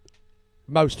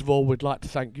most of all, we'd like to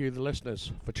thank you, the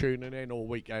listeners, for tuning in all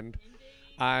weekend.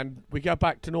 And we go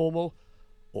back to normal,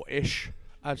 or ish,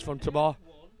 as from tomorrow.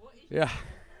 Yeah.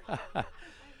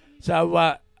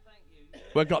 So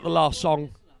we've got the last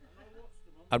song.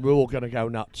 And we're all going to go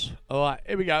nuts. All right,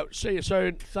 here we go. See you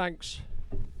soon. Thanks.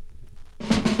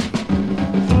 Money,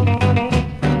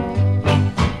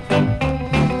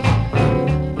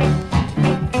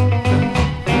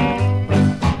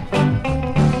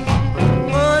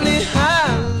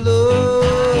 I love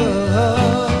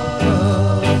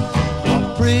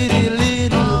a pretty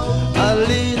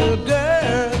little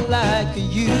girl like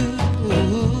you.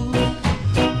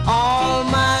 All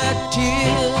my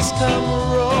tears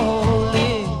come rolling.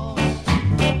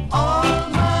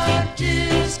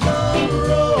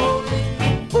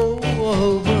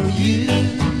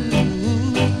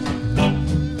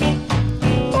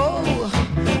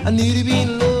 I need to be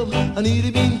in love, I need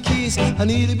to be in kiss, I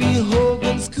need to be hugged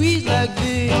and squeezed like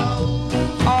this.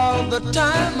 All the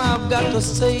time I've got to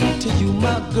say to you,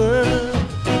 my girl,